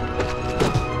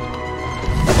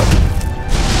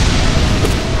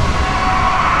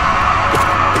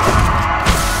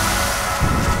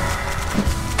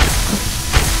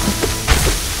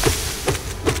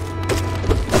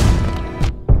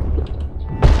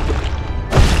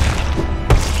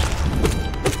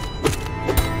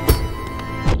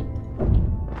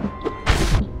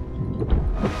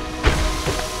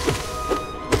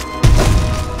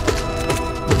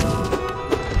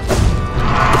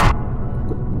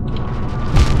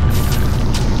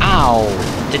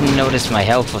 Didn't notice my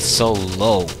health was so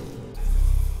low.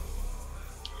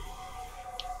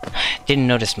 Didn't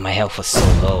notice my health was so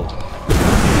low.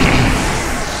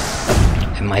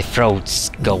 And my throat's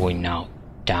going now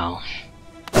down.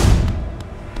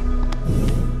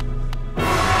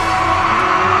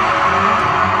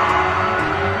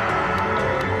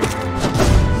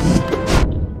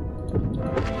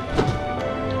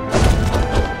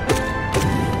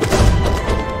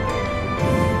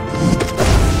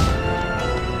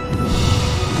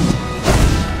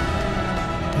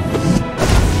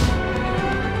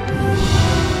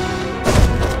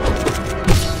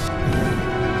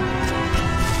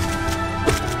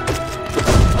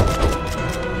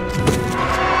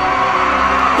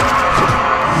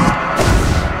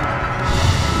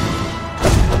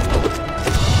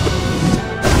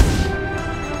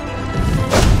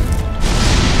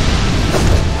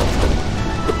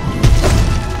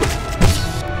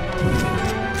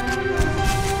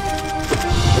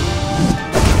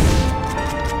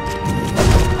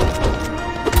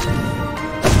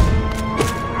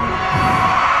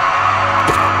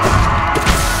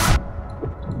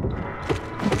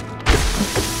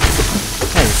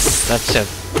 Such a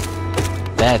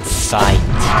bad sight.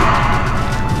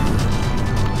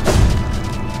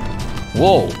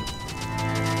 Whoa!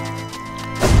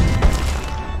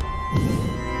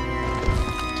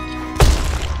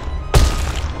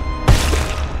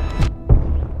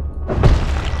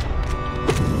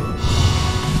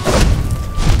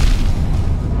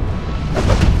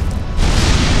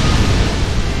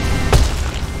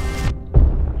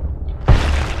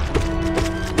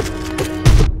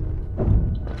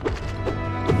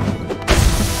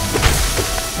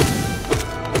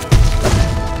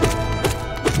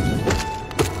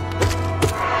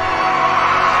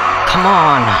 Come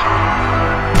on!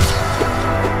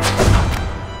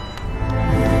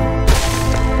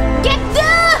 Get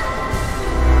there!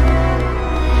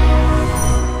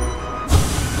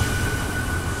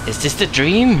 Is this the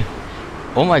dream?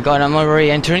 Oh my god, I'm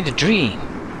already entering the dream.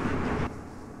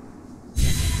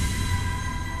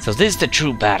 So this is the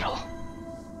true battle.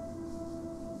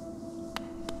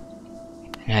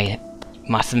 And I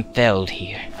mustn't fail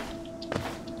here.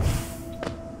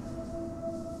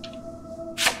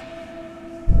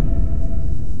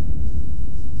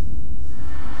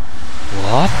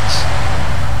 What?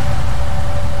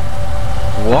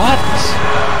 What?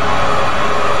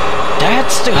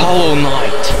 That's the Hollow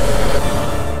Knight!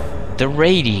 The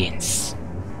Radiance.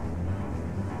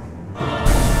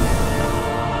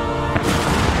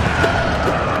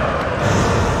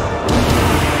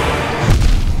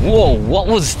 Whoa, what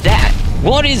was that?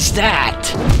 What is that?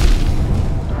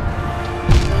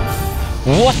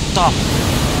 What the?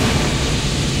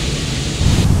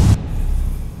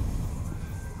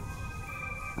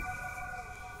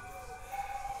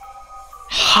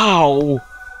 How?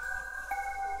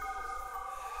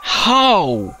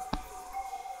 How?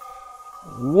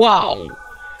 Wow!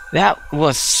 That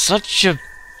was such a...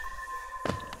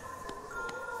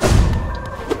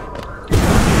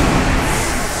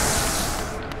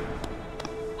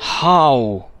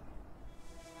 How?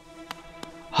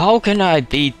 How can I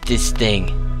beat this thing?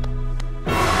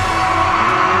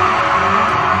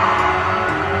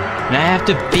 And I have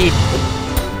to beat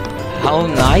Hollow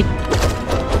Knight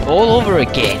all over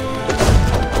again.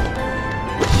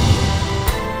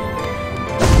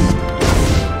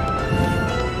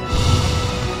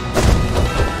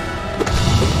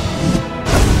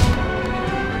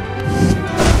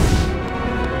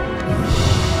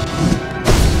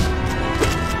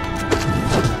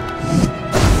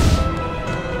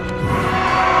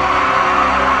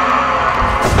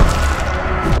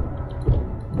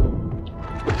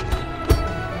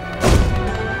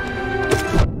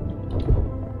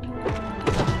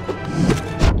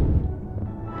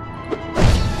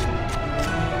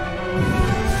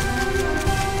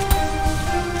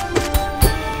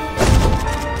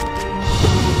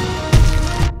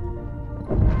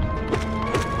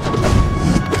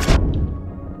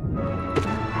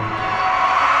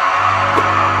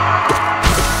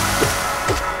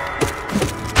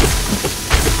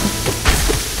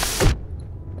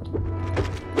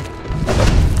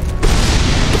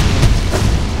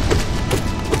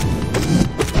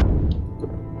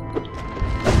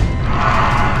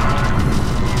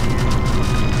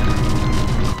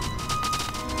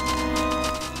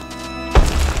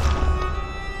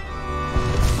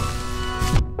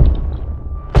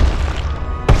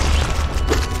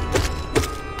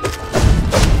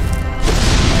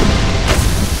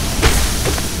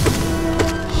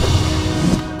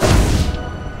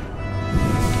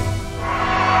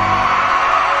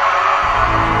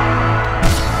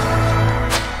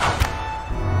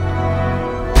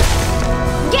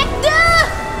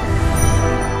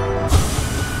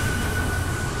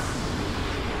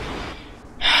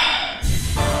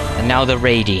 now the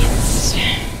radiance.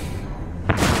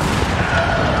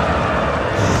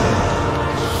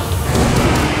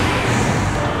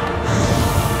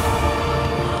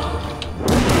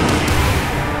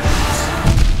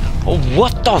 Oh,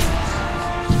 what the f—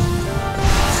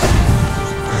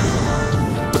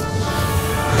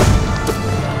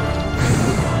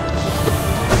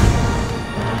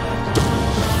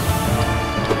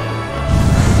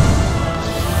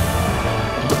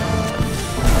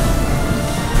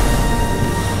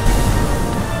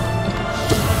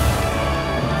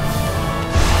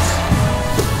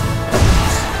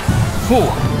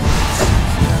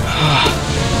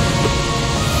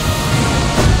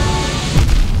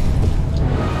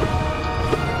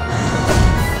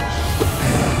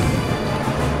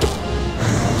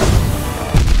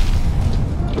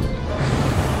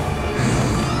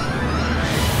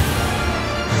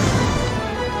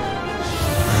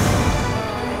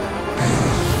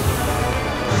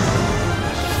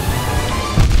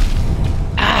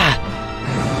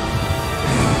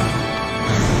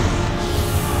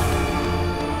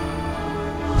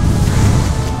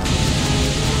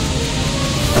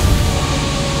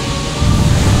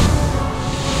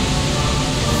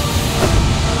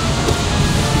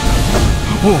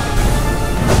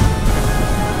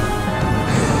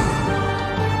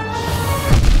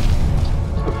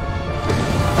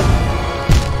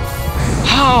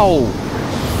 How?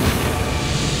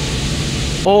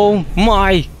 Oh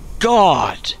my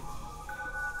god!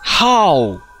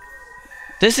 How?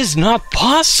 This is not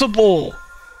possible!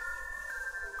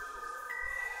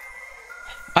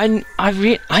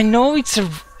 I know it's a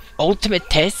ultimate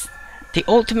test, the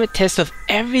ultimate test of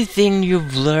everything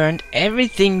you've learned,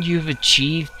 everything you've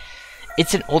achieved.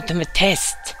 It's an ultimate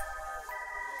test.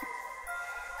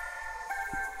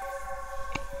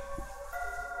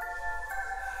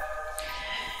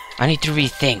 I need to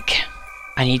rethink.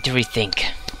 I need to rethink.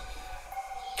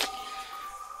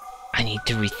 I need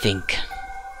to rethink.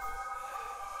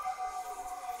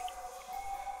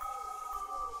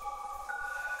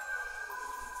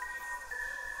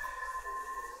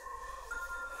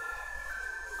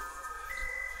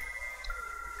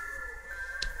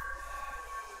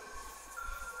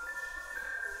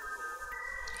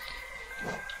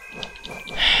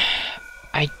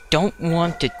 I don't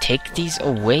want to take these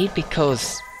away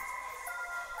because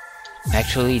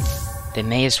actually they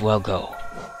may as well go.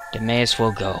 They may as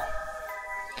well go.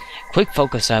 Quick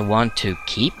focus I want to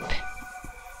keep.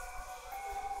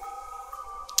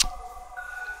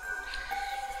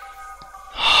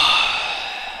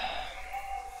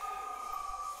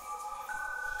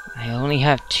 I only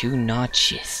have 2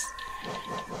 notches.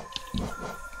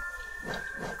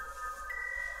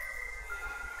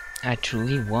 I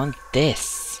truly want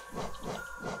this,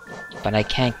 but I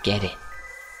can't get it.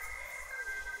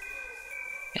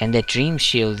 And the Dream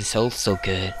Shield is also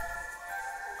good.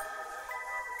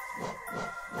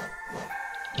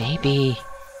 Maybe...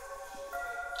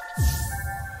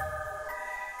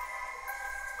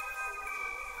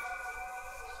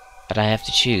 but I have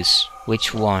to choose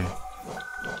which one.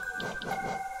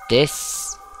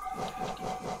 This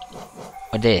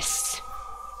or this.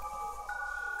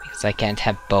 Because I can't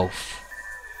have both.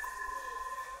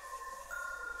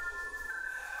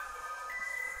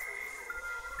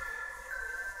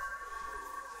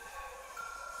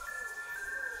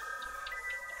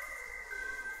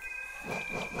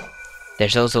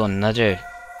 There's also another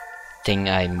thing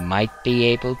I might be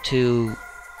able to...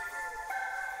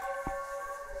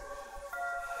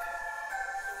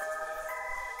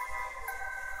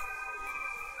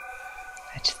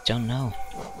 I just don't know.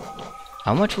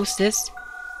 How much was this?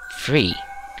 Free.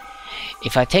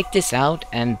 If I take this out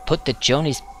and put the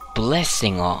Joni's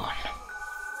Blessing on...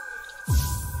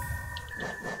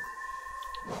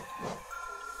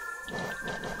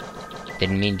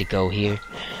 Didn't mean to go here.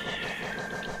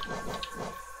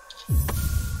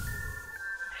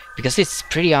 Because it's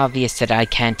pretty obvious that I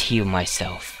can't heal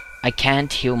myself. I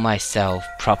can't heal myself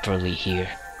properly here.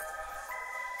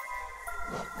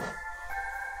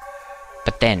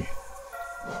 But then,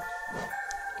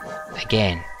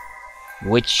 again,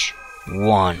 which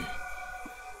one?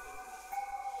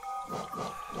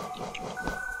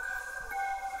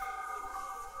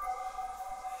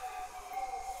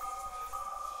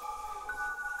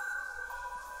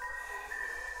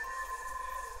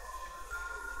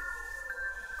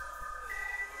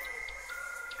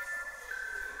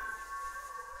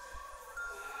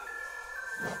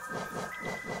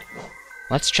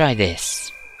 Let's try this.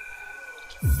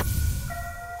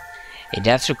 It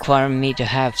does require me to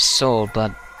have soul,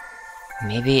 but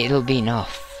maybe it'll be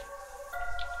enough.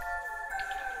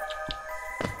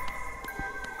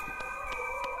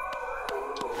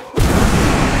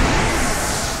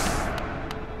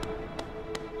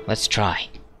 Let's try.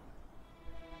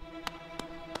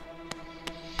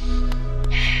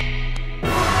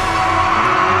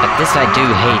 But this I do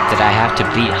hate, that I have to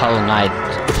beat Hollow Knight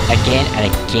again and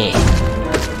again.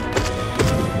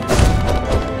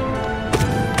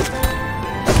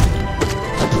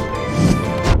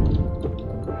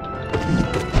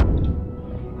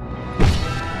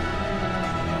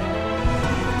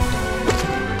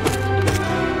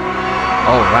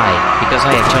 Alright, because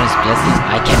I have Johnny's Blessing,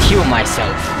 I can heal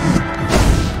myself.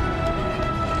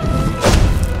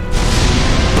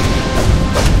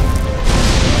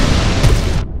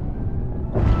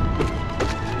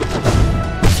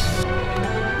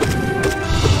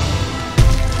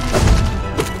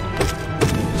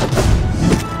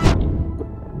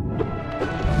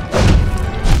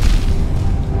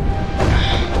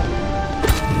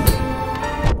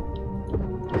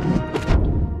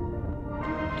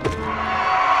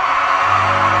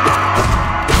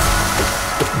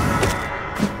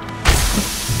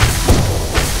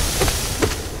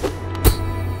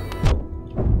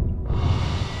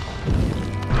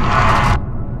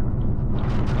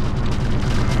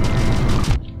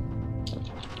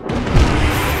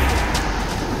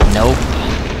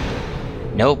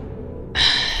 Nope.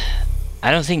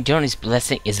 I don't think Johnny's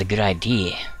Blessing is a good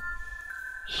idea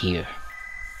here.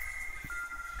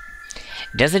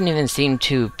 It doesn't even seem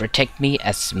to protect me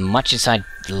as much as I'd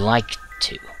like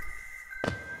to.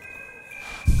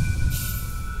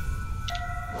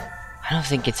 I don't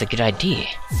think it's a good idea.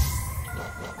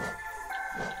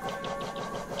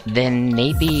 Then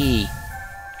maybe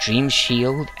Dream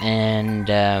Shield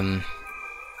and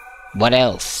what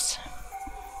else?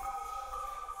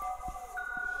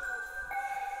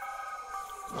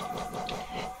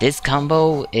 This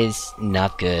combo is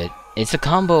not good. It's a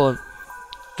combo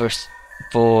for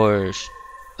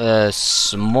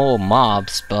small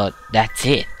mobs, but that's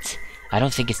it. I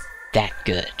don't think it's that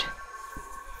good.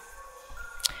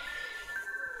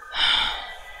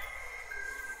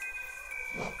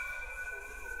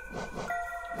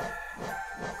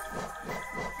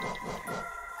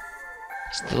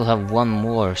 Still have one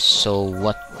more, so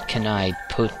what can I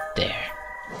put there?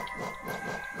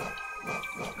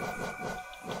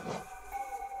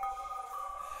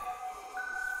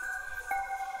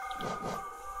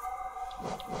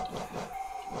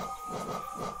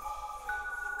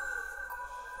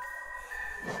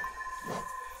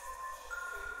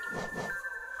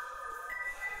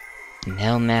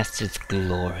 Hellmaster's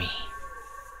Glory.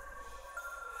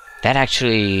 That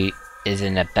actually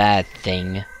isn't a bad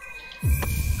thing.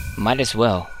 Might as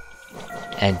well.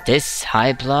 And this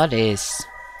High Blood is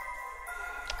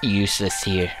useless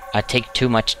here. I take too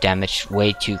much damage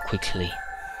way too quickly.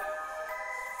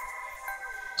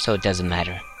 So it doesn't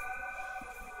matter.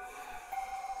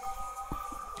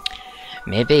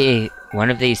 Maybe one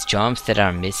of these jumps that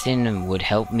are missing would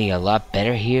help me a lot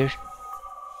better here.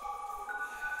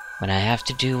 But I have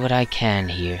to do what I can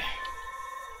here.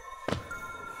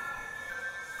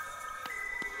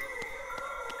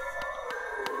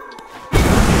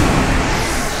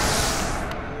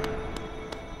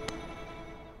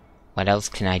 What else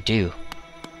can I do?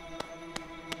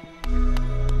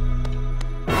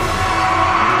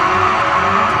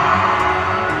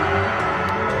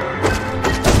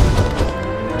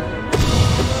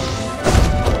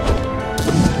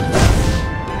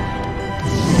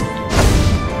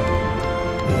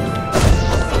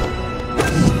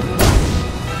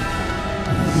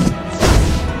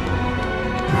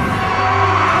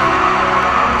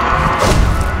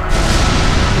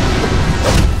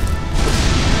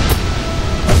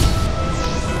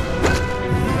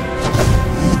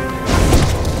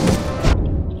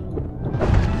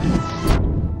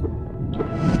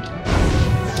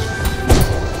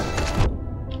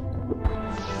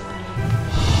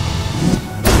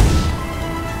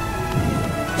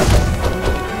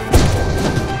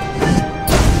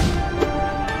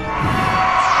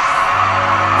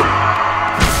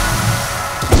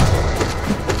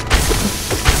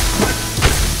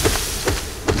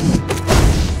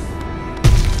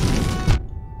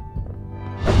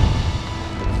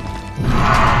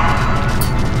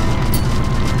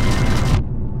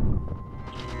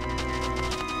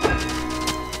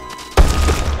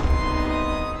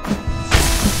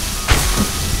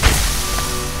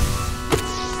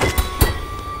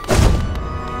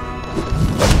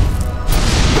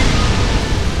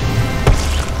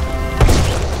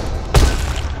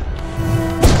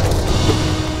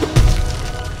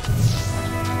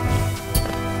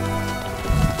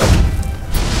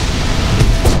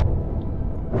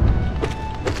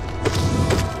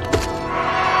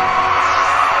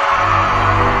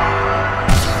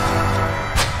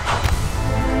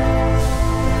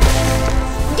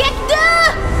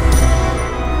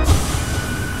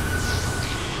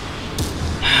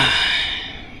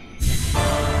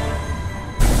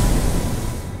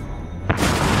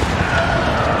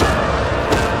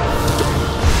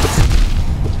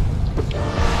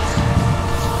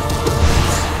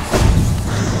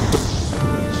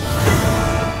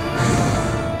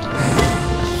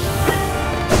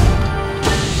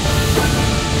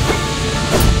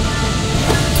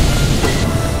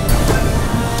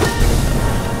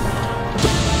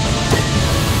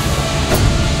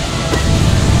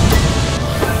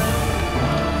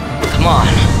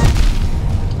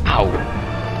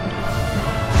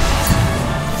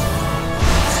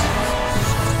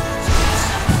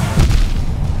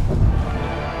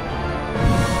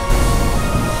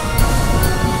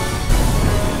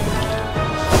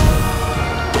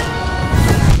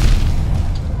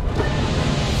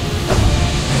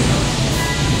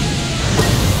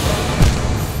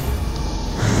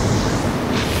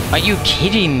 Are you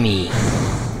kidding me?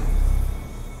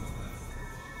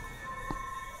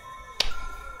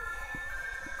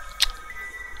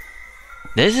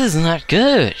 This is not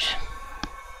good.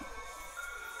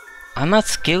 I'm not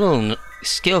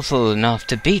skillful enough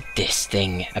to beat this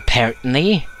thing,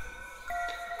 apparently.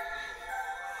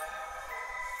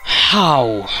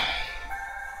 How?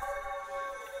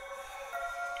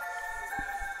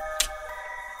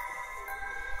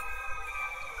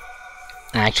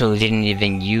 I actually didn't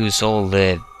even use all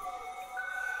the...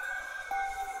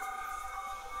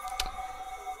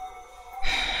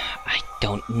 I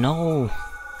don't know.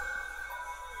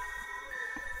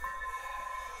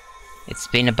 It's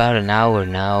been about an hour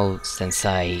now since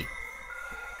I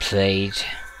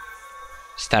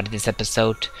started this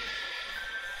episode.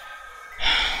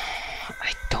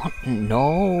 I don't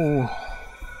know.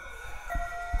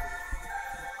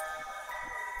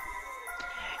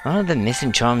 One of the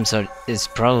missing charms is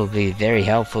probably very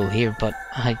helpful here, but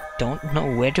I don't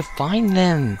know where to find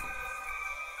them.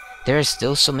 There are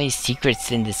still so many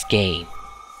secrets in this game.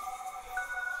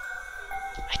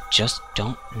 I just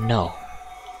don't know.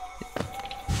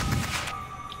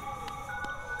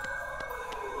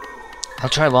 I'll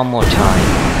try one more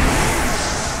time.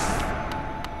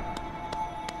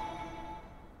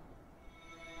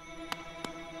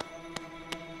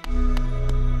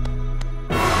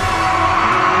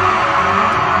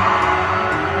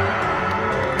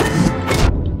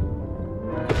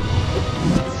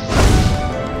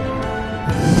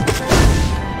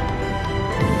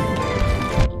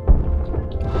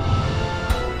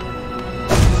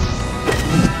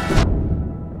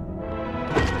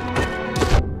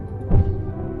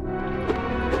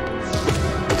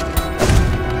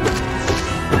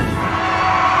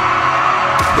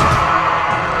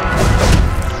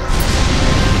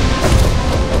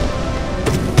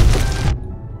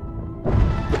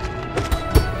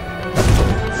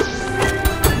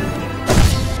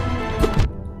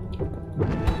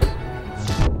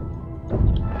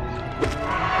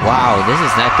 Wow, this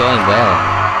is not going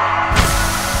well.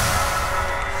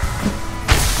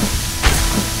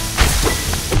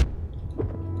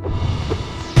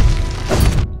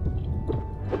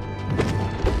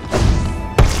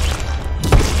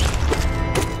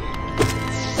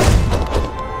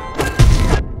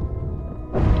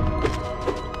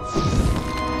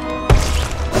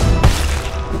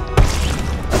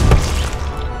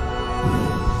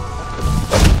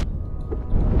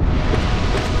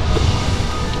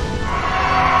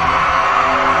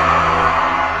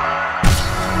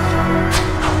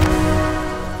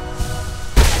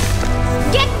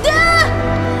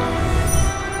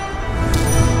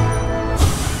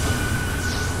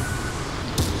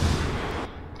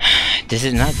 This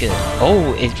is not good.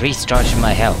 Oh, it restarted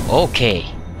my health.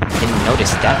 Okay. Didn't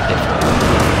notice that before.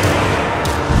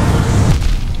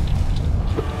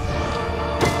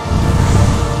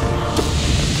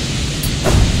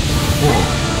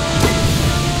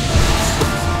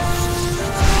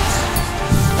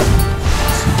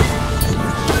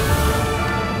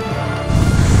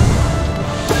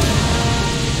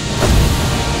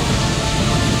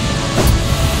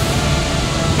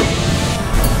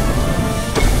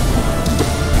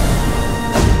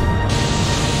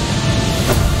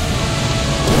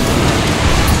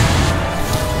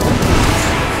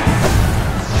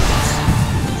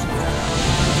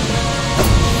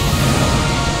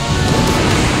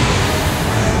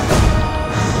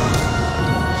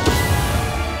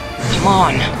 Come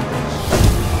on!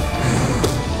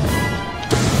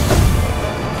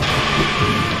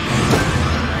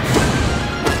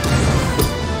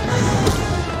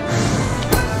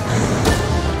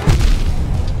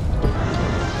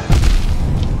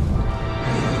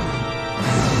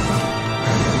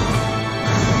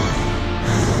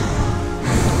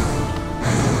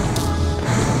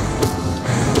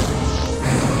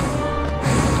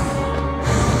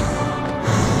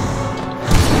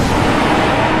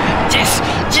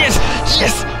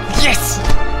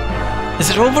 Is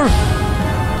it over?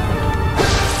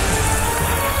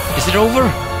 Is it over?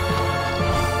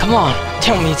 Come on,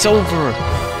 tell me it's over.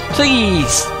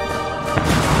 Please.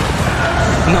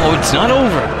 No, it's not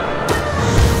over.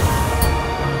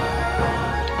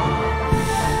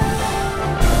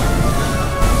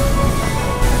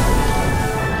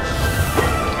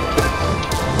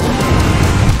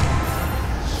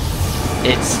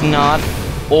 It's not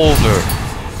over.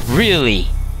 Really?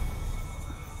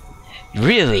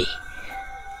 Really?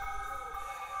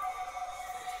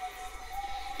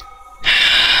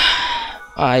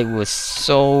 I was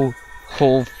so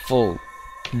hopeful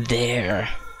there.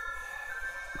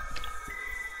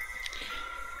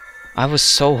 I was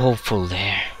so hopeful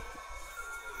there.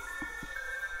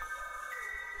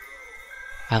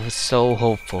 I was so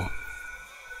hopeful.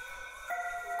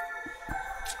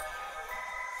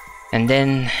 And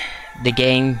then the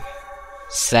game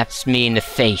slaps me in the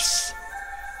face.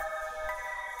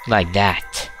 Like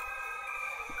that.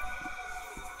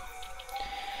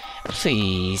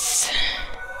 Please.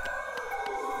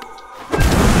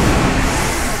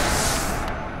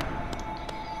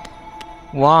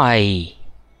 Why?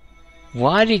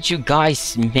 Why did you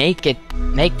guys make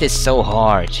this so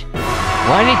hard?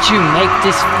 Why did you make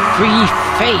this free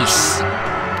face?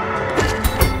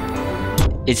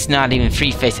 It's not even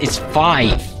free face, it's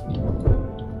 5.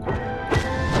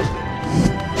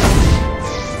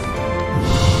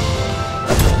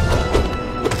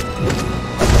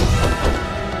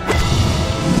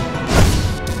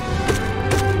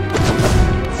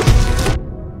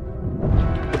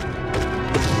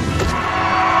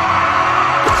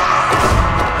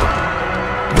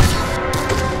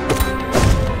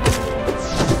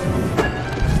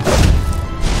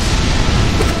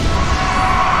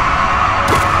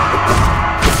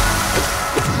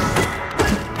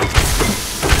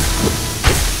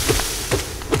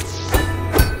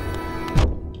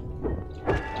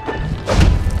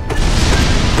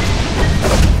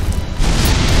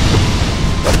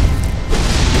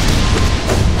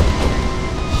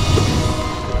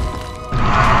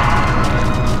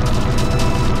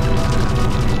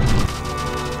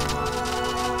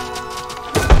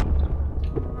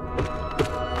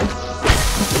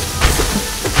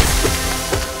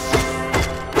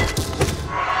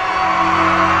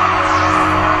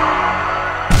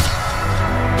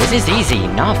 This is easy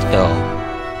enough though.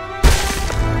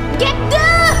 Get the!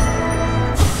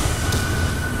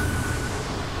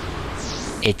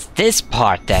 It's this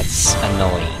part that's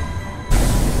annoying.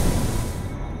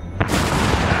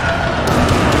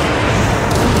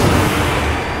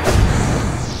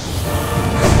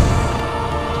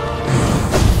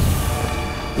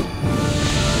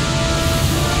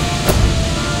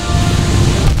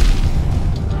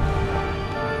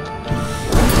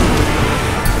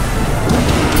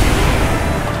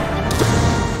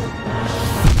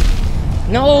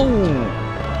 No!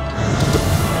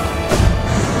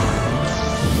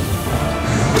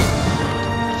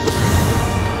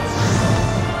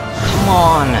 Come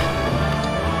on!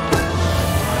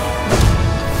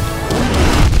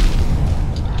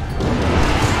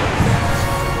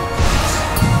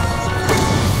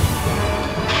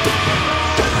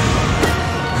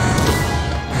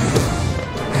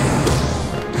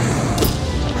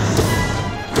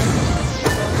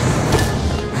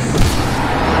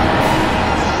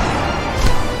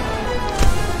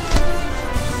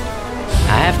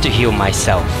 To heal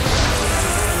myself.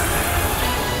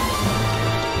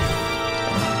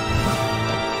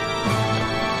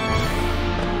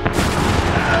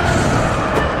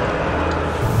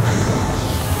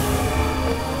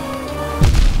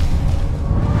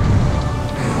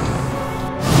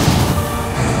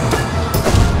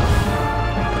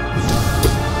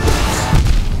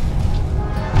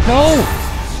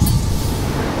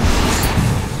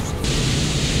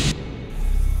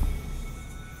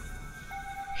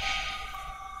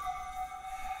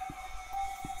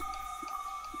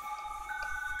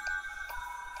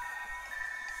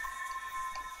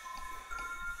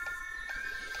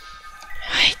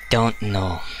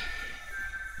 No!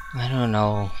 I don't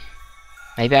know.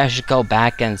 Maybe I should go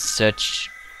back and search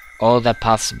all the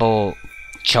possible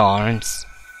charms.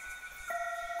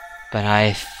 But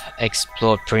I've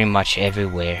explored pretty much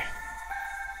everywhere.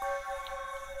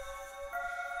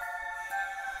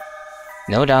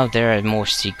 No doubt there are more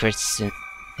secrets in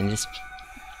this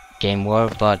game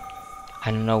world, but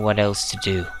I don't know what else to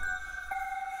do.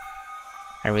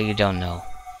 I really don't know.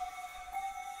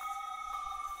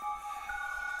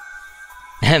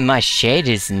 My shade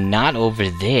is not over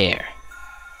there.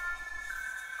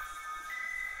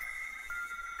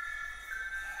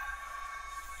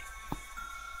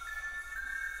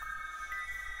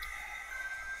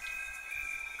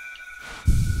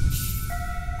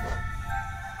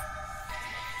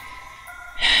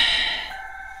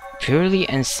 Purely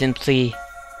and simply,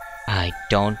 I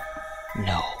don't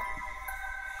know.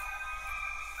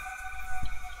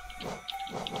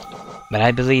 But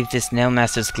I believe this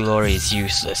Nailmaster's glory is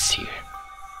useless here.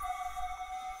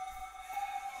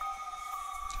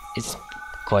 It's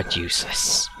quite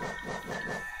useless.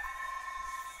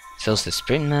 So's the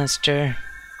Sprint Master.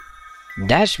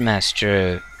 Dash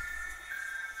Master...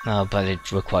 Oh, but it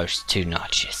requires 2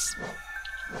 notches.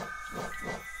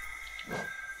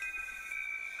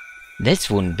 This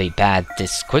wouldn't be bad,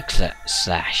 this Quick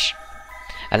Slash.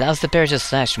 Allows the bear to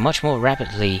slash much more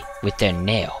rapidly with their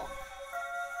nail.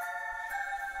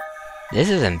 This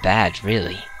isn't bad,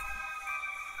 really.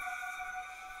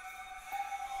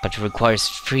 But it requires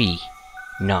 3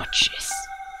 notches.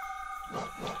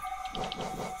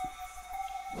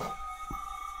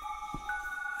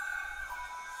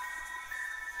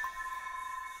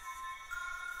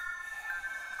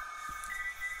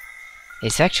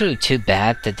 It's actually too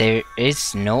bad that there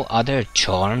is no other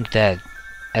charm that,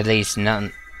 at least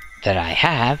none that I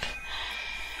have,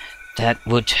 that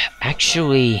would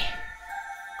actually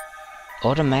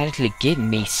automatically give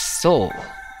me soul.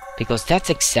 Because that's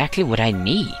exactly what I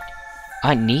need.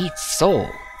 I need soul.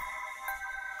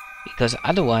 Because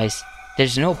otherwise,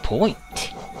 there's no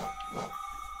point.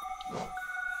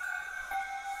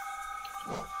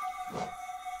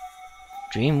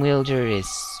 Dreamwielder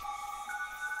is...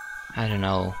 I don't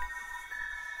know.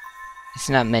 It's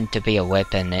not meant to be a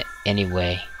weapon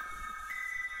anyway.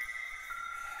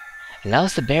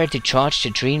 Allows the bear to charge the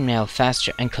dream nail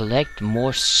faster and collect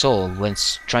more soul when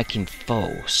striking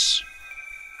foes.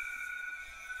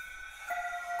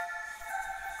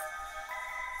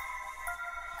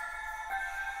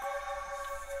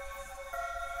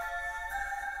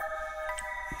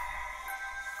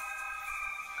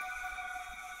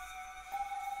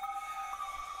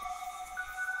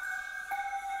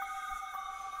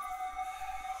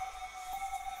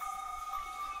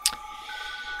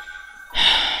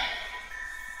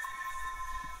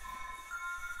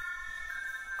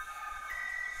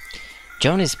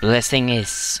 Johnny's blessing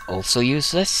is also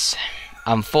useless,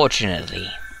 unfortunately.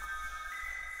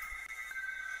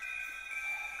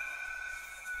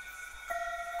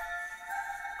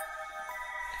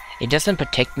 It doesn't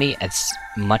protect me as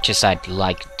much as I'd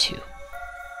like to.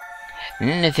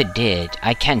 And if it did,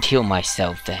 I can't heal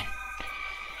myself then.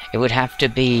 It would have to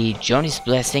be Johnny's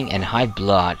blessing and high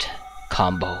blood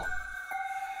combo.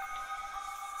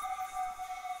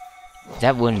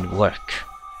 That wouldn't work.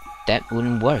 That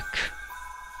wouldn't work.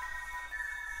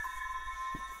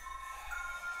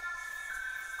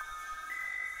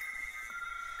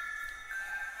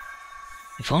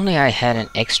 If only I had an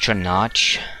extra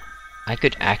notch, I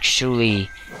could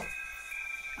actually...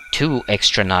 2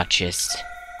 extra notches,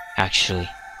 actually.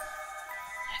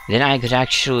 Then I could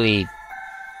actually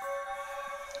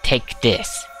take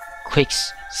this, quick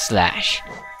slash.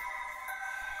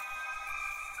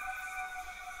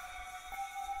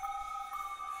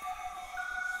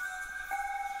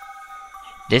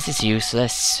 This is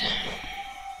useless.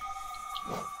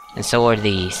 And so are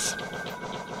these.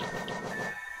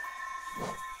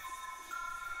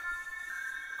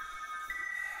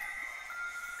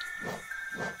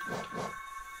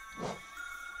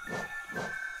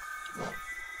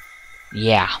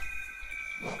 Yeah.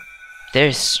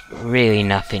 There's really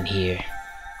nothing here.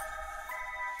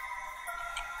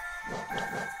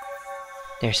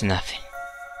 There's nothing.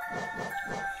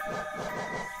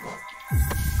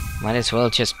 Might as well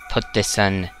just put this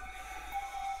on.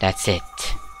 That's it.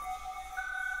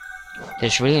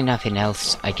 There's really nothing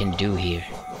else I can do here.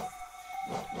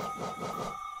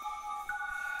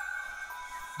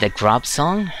 The Grub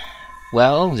song?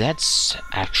 Well, that's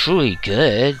actually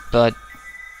good, but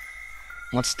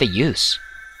what's the use?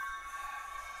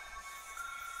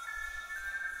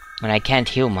 When I can't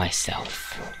heal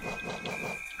myself.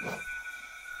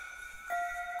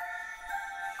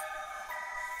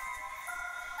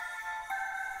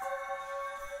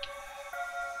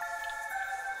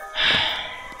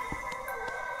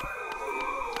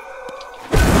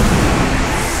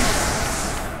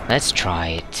 Let's try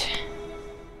it.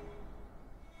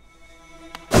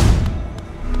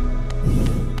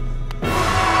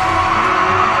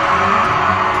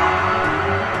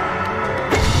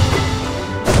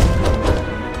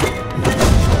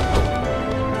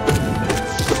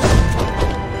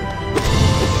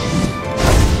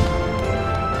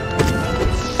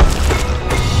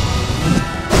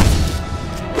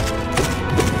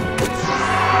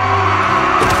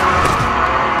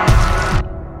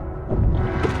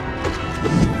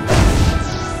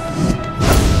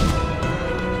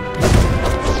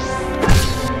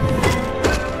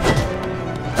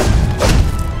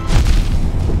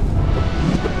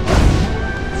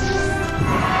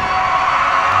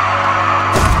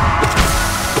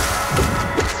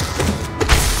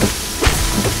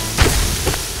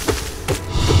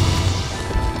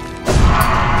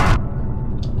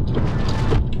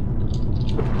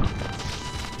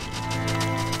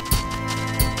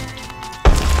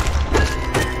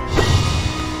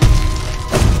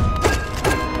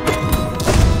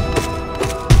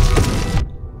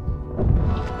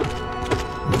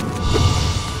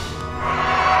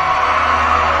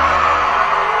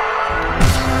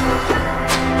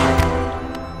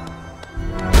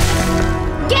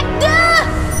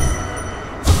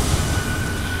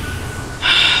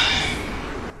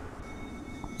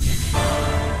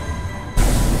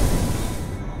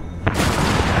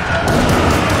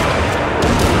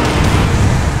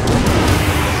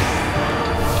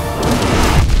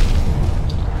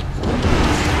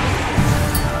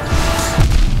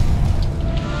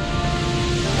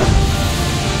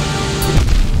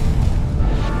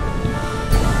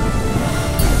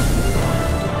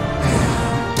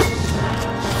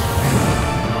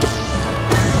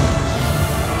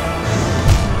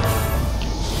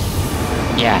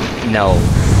 No.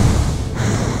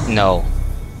 No.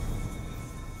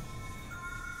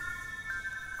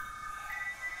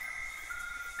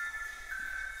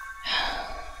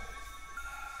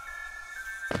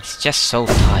 It's just so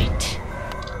tight.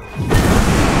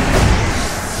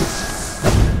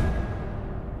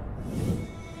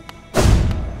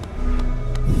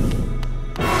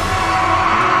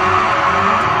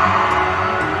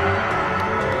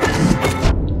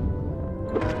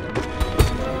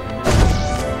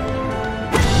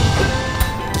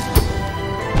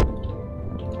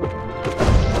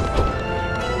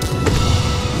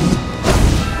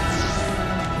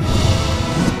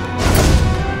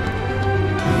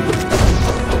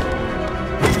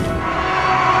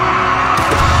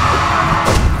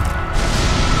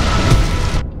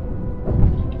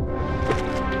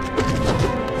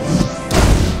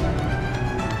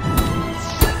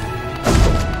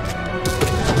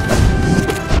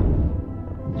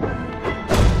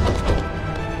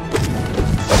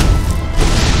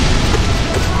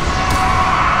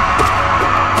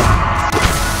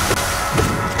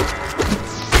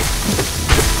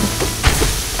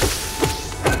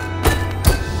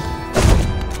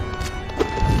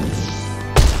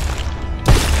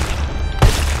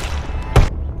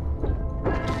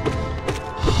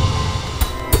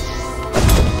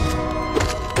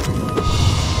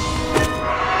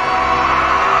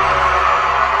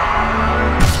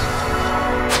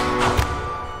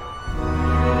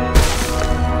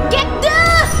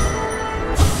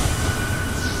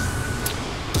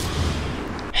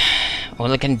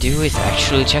 All I can do is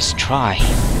actually just try.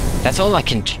 That's all I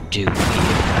can do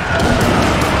here.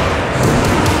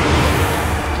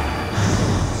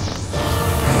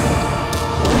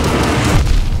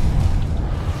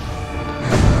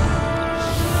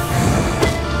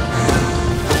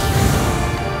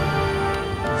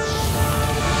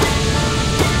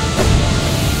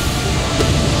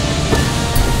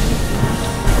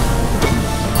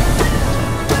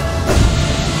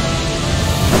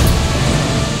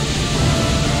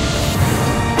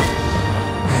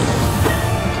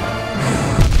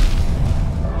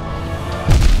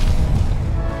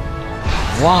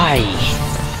 Why?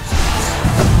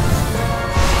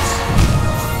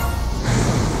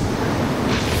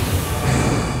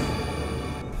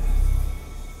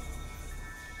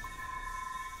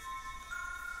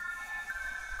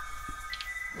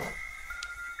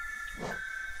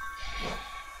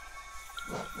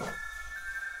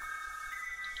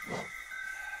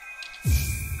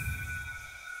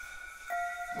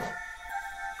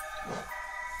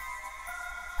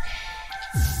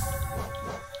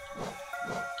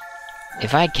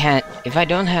 If I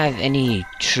don't have any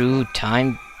true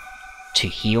time to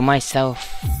heal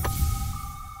myself,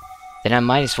 then I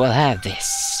might as well have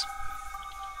this.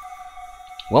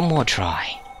 One more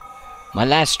try. My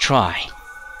last try.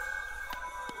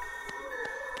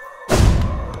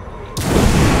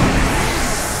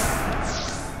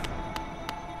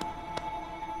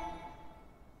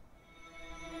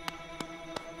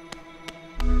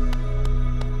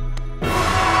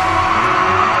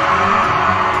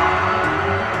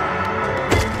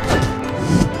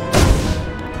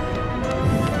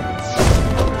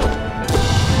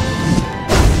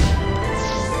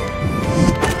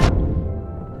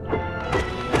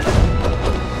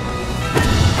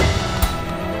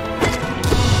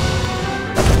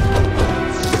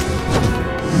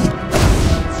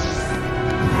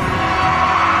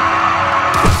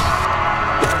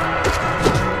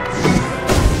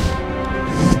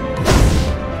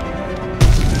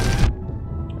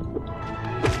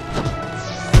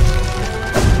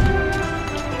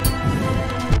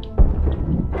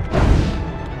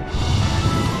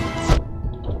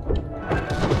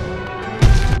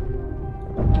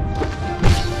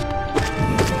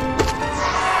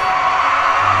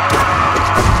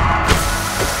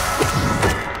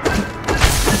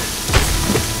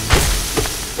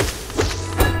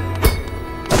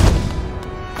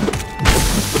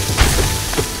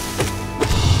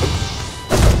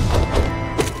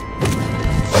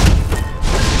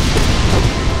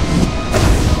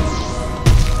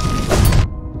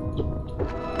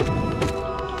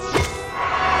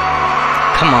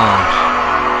 Come on.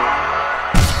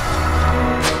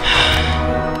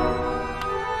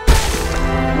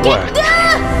 Work.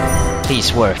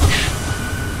 Please work.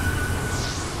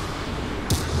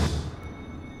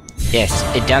 Yes,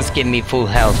 it does give me full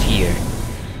health here.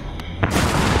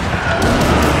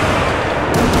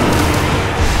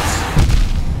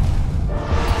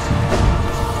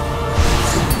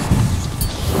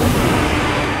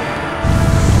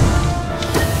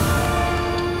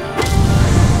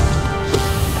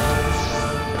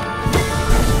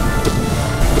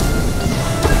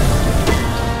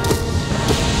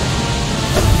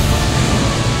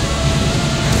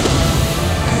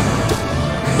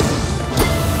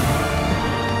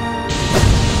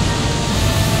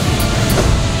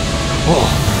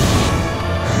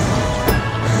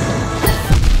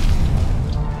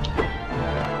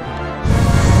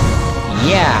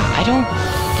 I don't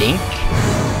think...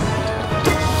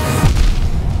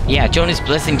 Yeah, Johnny's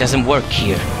Blessing doesn't work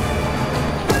here.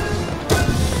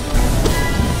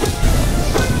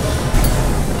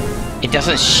 It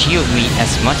doesn't shield me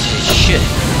as much as it should.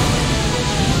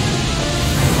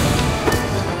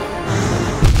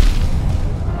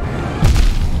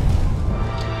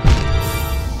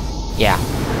 Yeah.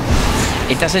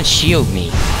 It doesn't shield me.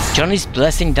 Johnny's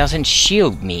Blessing doesn't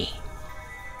shield me.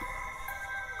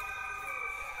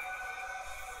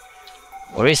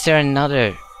 Or is there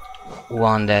another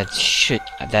one that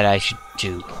I should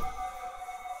do?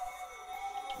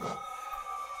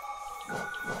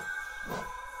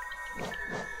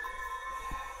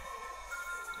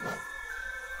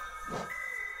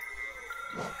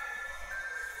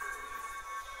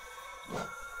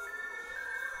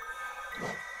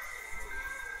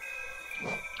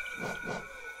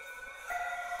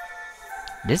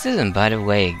 This isn't, by the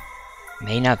way,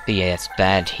 may not be as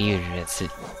bad here as it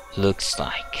looks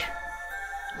like.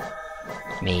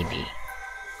 Maybe.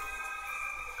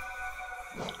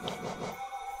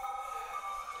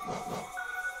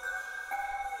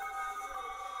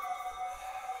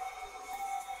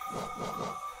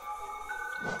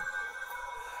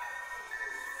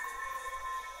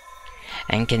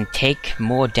 And can take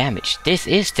more damage. This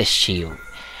is the shield.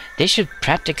 They should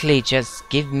practically just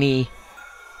give me...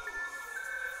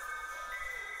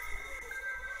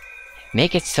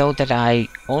 Make it so that I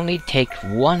only take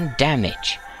 1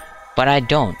 damage. But I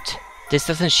don't. This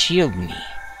doesn't shield me.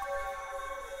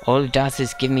 All it does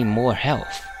is give me more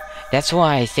health. That's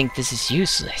why I think this is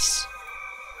useless.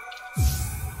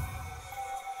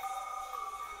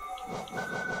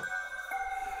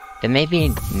 Then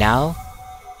maybe now,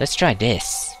 let's try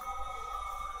this.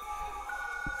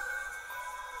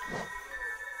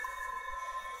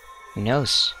 Who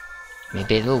knows?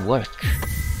 Maybe it'll work.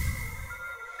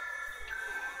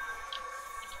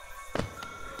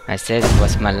 I said it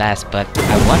was my last, but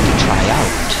I want to try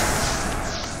out.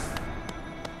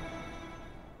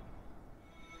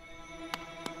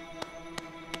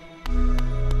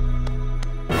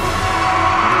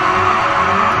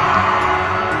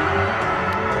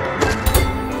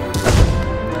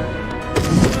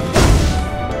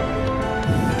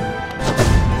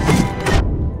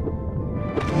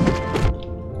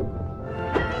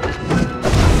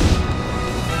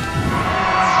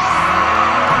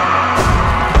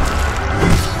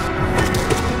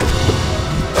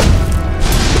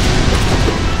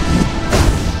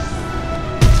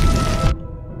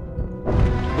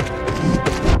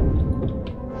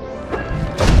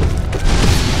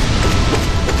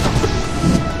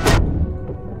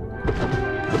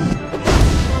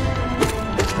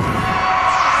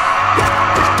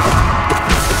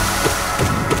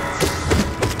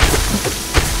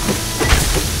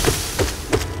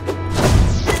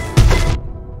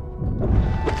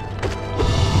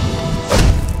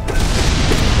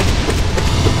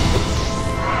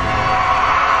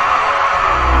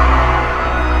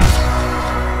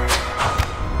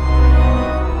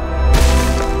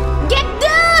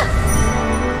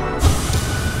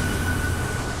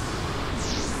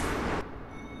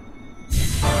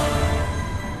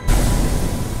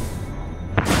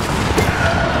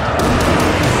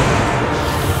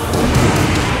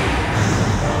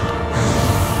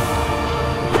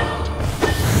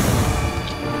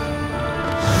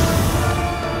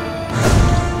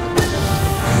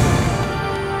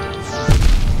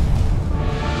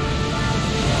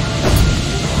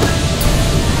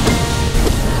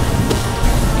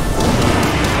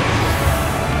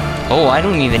 Oh, I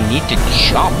don't even need to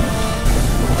jump.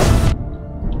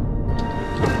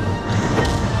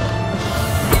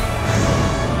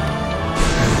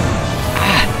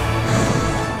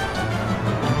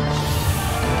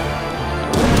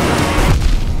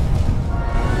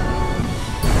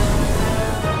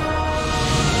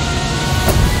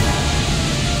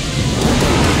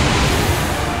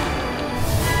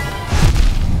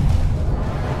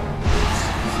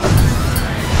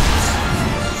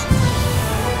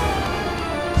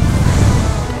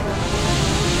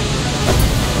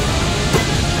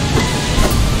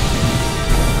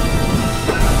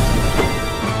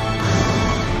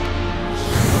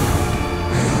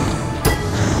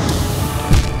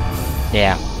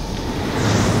 Yeah.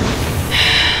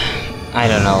 I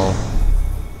don't know.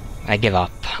 I give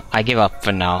up. I give up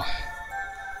for now.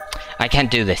 I can't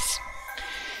do this.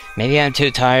 Maybe I'm too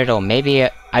tired, or maybe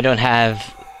I don't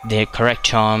have the correct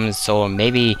charms, or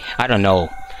maybe... I don't know.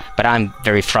 But I'm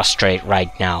very frustrated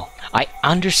right now. I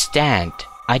understand.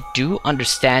 I do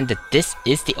understand that this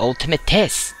is the ultimate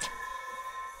test.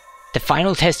 The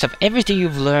final test of everything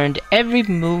you've learned, every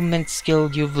movement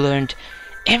skill you've learned,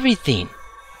 everything.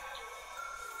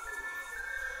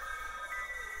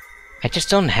 I just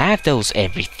don't have those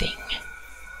everything.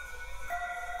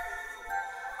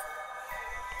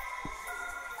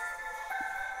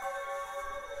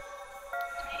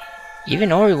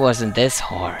 Even Ori wasn't this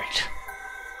hard.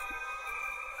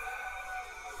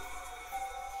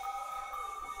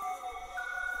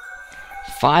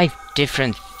 Five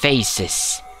different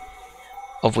faces,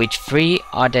 of which 3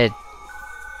 are the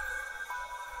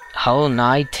Hollow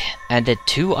Knight and the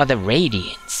 2 are the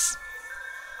Radiants.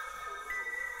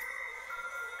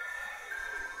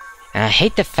 And I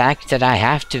hate the fact that I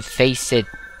have to face it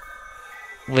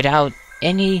without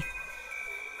any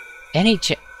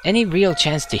real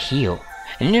chance to heal.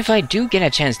 And if I do get a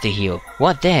chance to heal,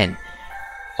 what then?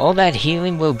 All that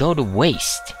healing will go to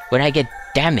waste when I get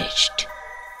damaged.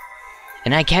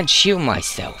 And I can't shield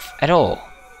myself at all.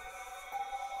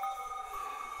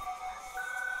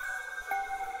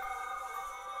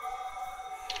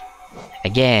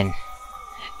 Again,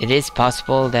 it is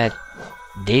possible that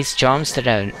these charms that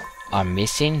are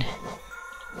missing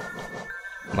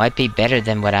might be better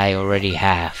than what I already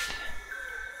have.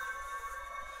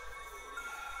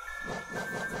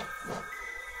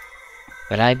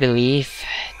 But I believe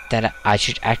that I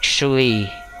should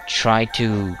actually try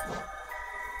to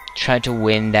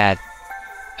win that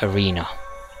arena.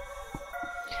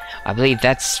 I believe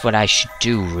that's what I should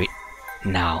do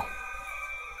now.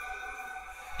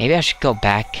 Maybe I should go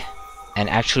back and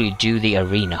actually do the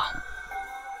arena.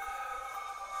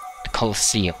 The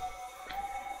Colosseum.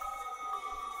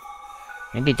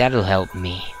 Maybe that'll help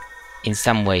me. In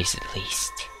some ways at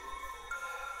least.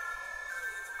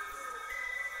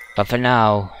 But for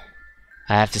now,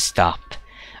 I have to stop.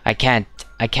 I can't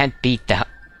beat the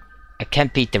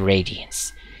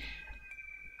Radiance.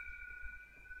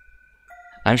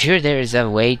 I'm sure there is a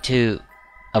way to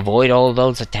avoid all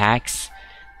those attacks,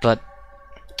 but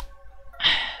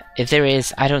if there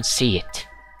is, I don't see it.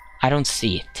 I don't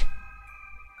see it.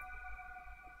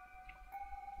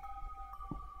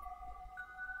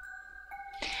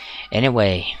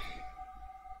 Anyway,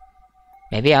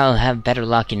 maybe I'll have better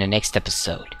luck in the next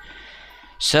episode.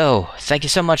 So, thank you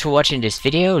so much for watching this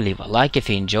video, leave a like if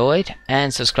you enjoyed,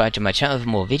 and subscribe to my channel for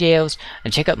more videos,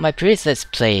 and check out my previous Let's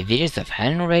Play videos if you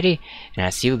haven't already, and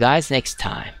I'll see you guys next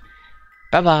time.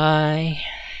 Bye bye!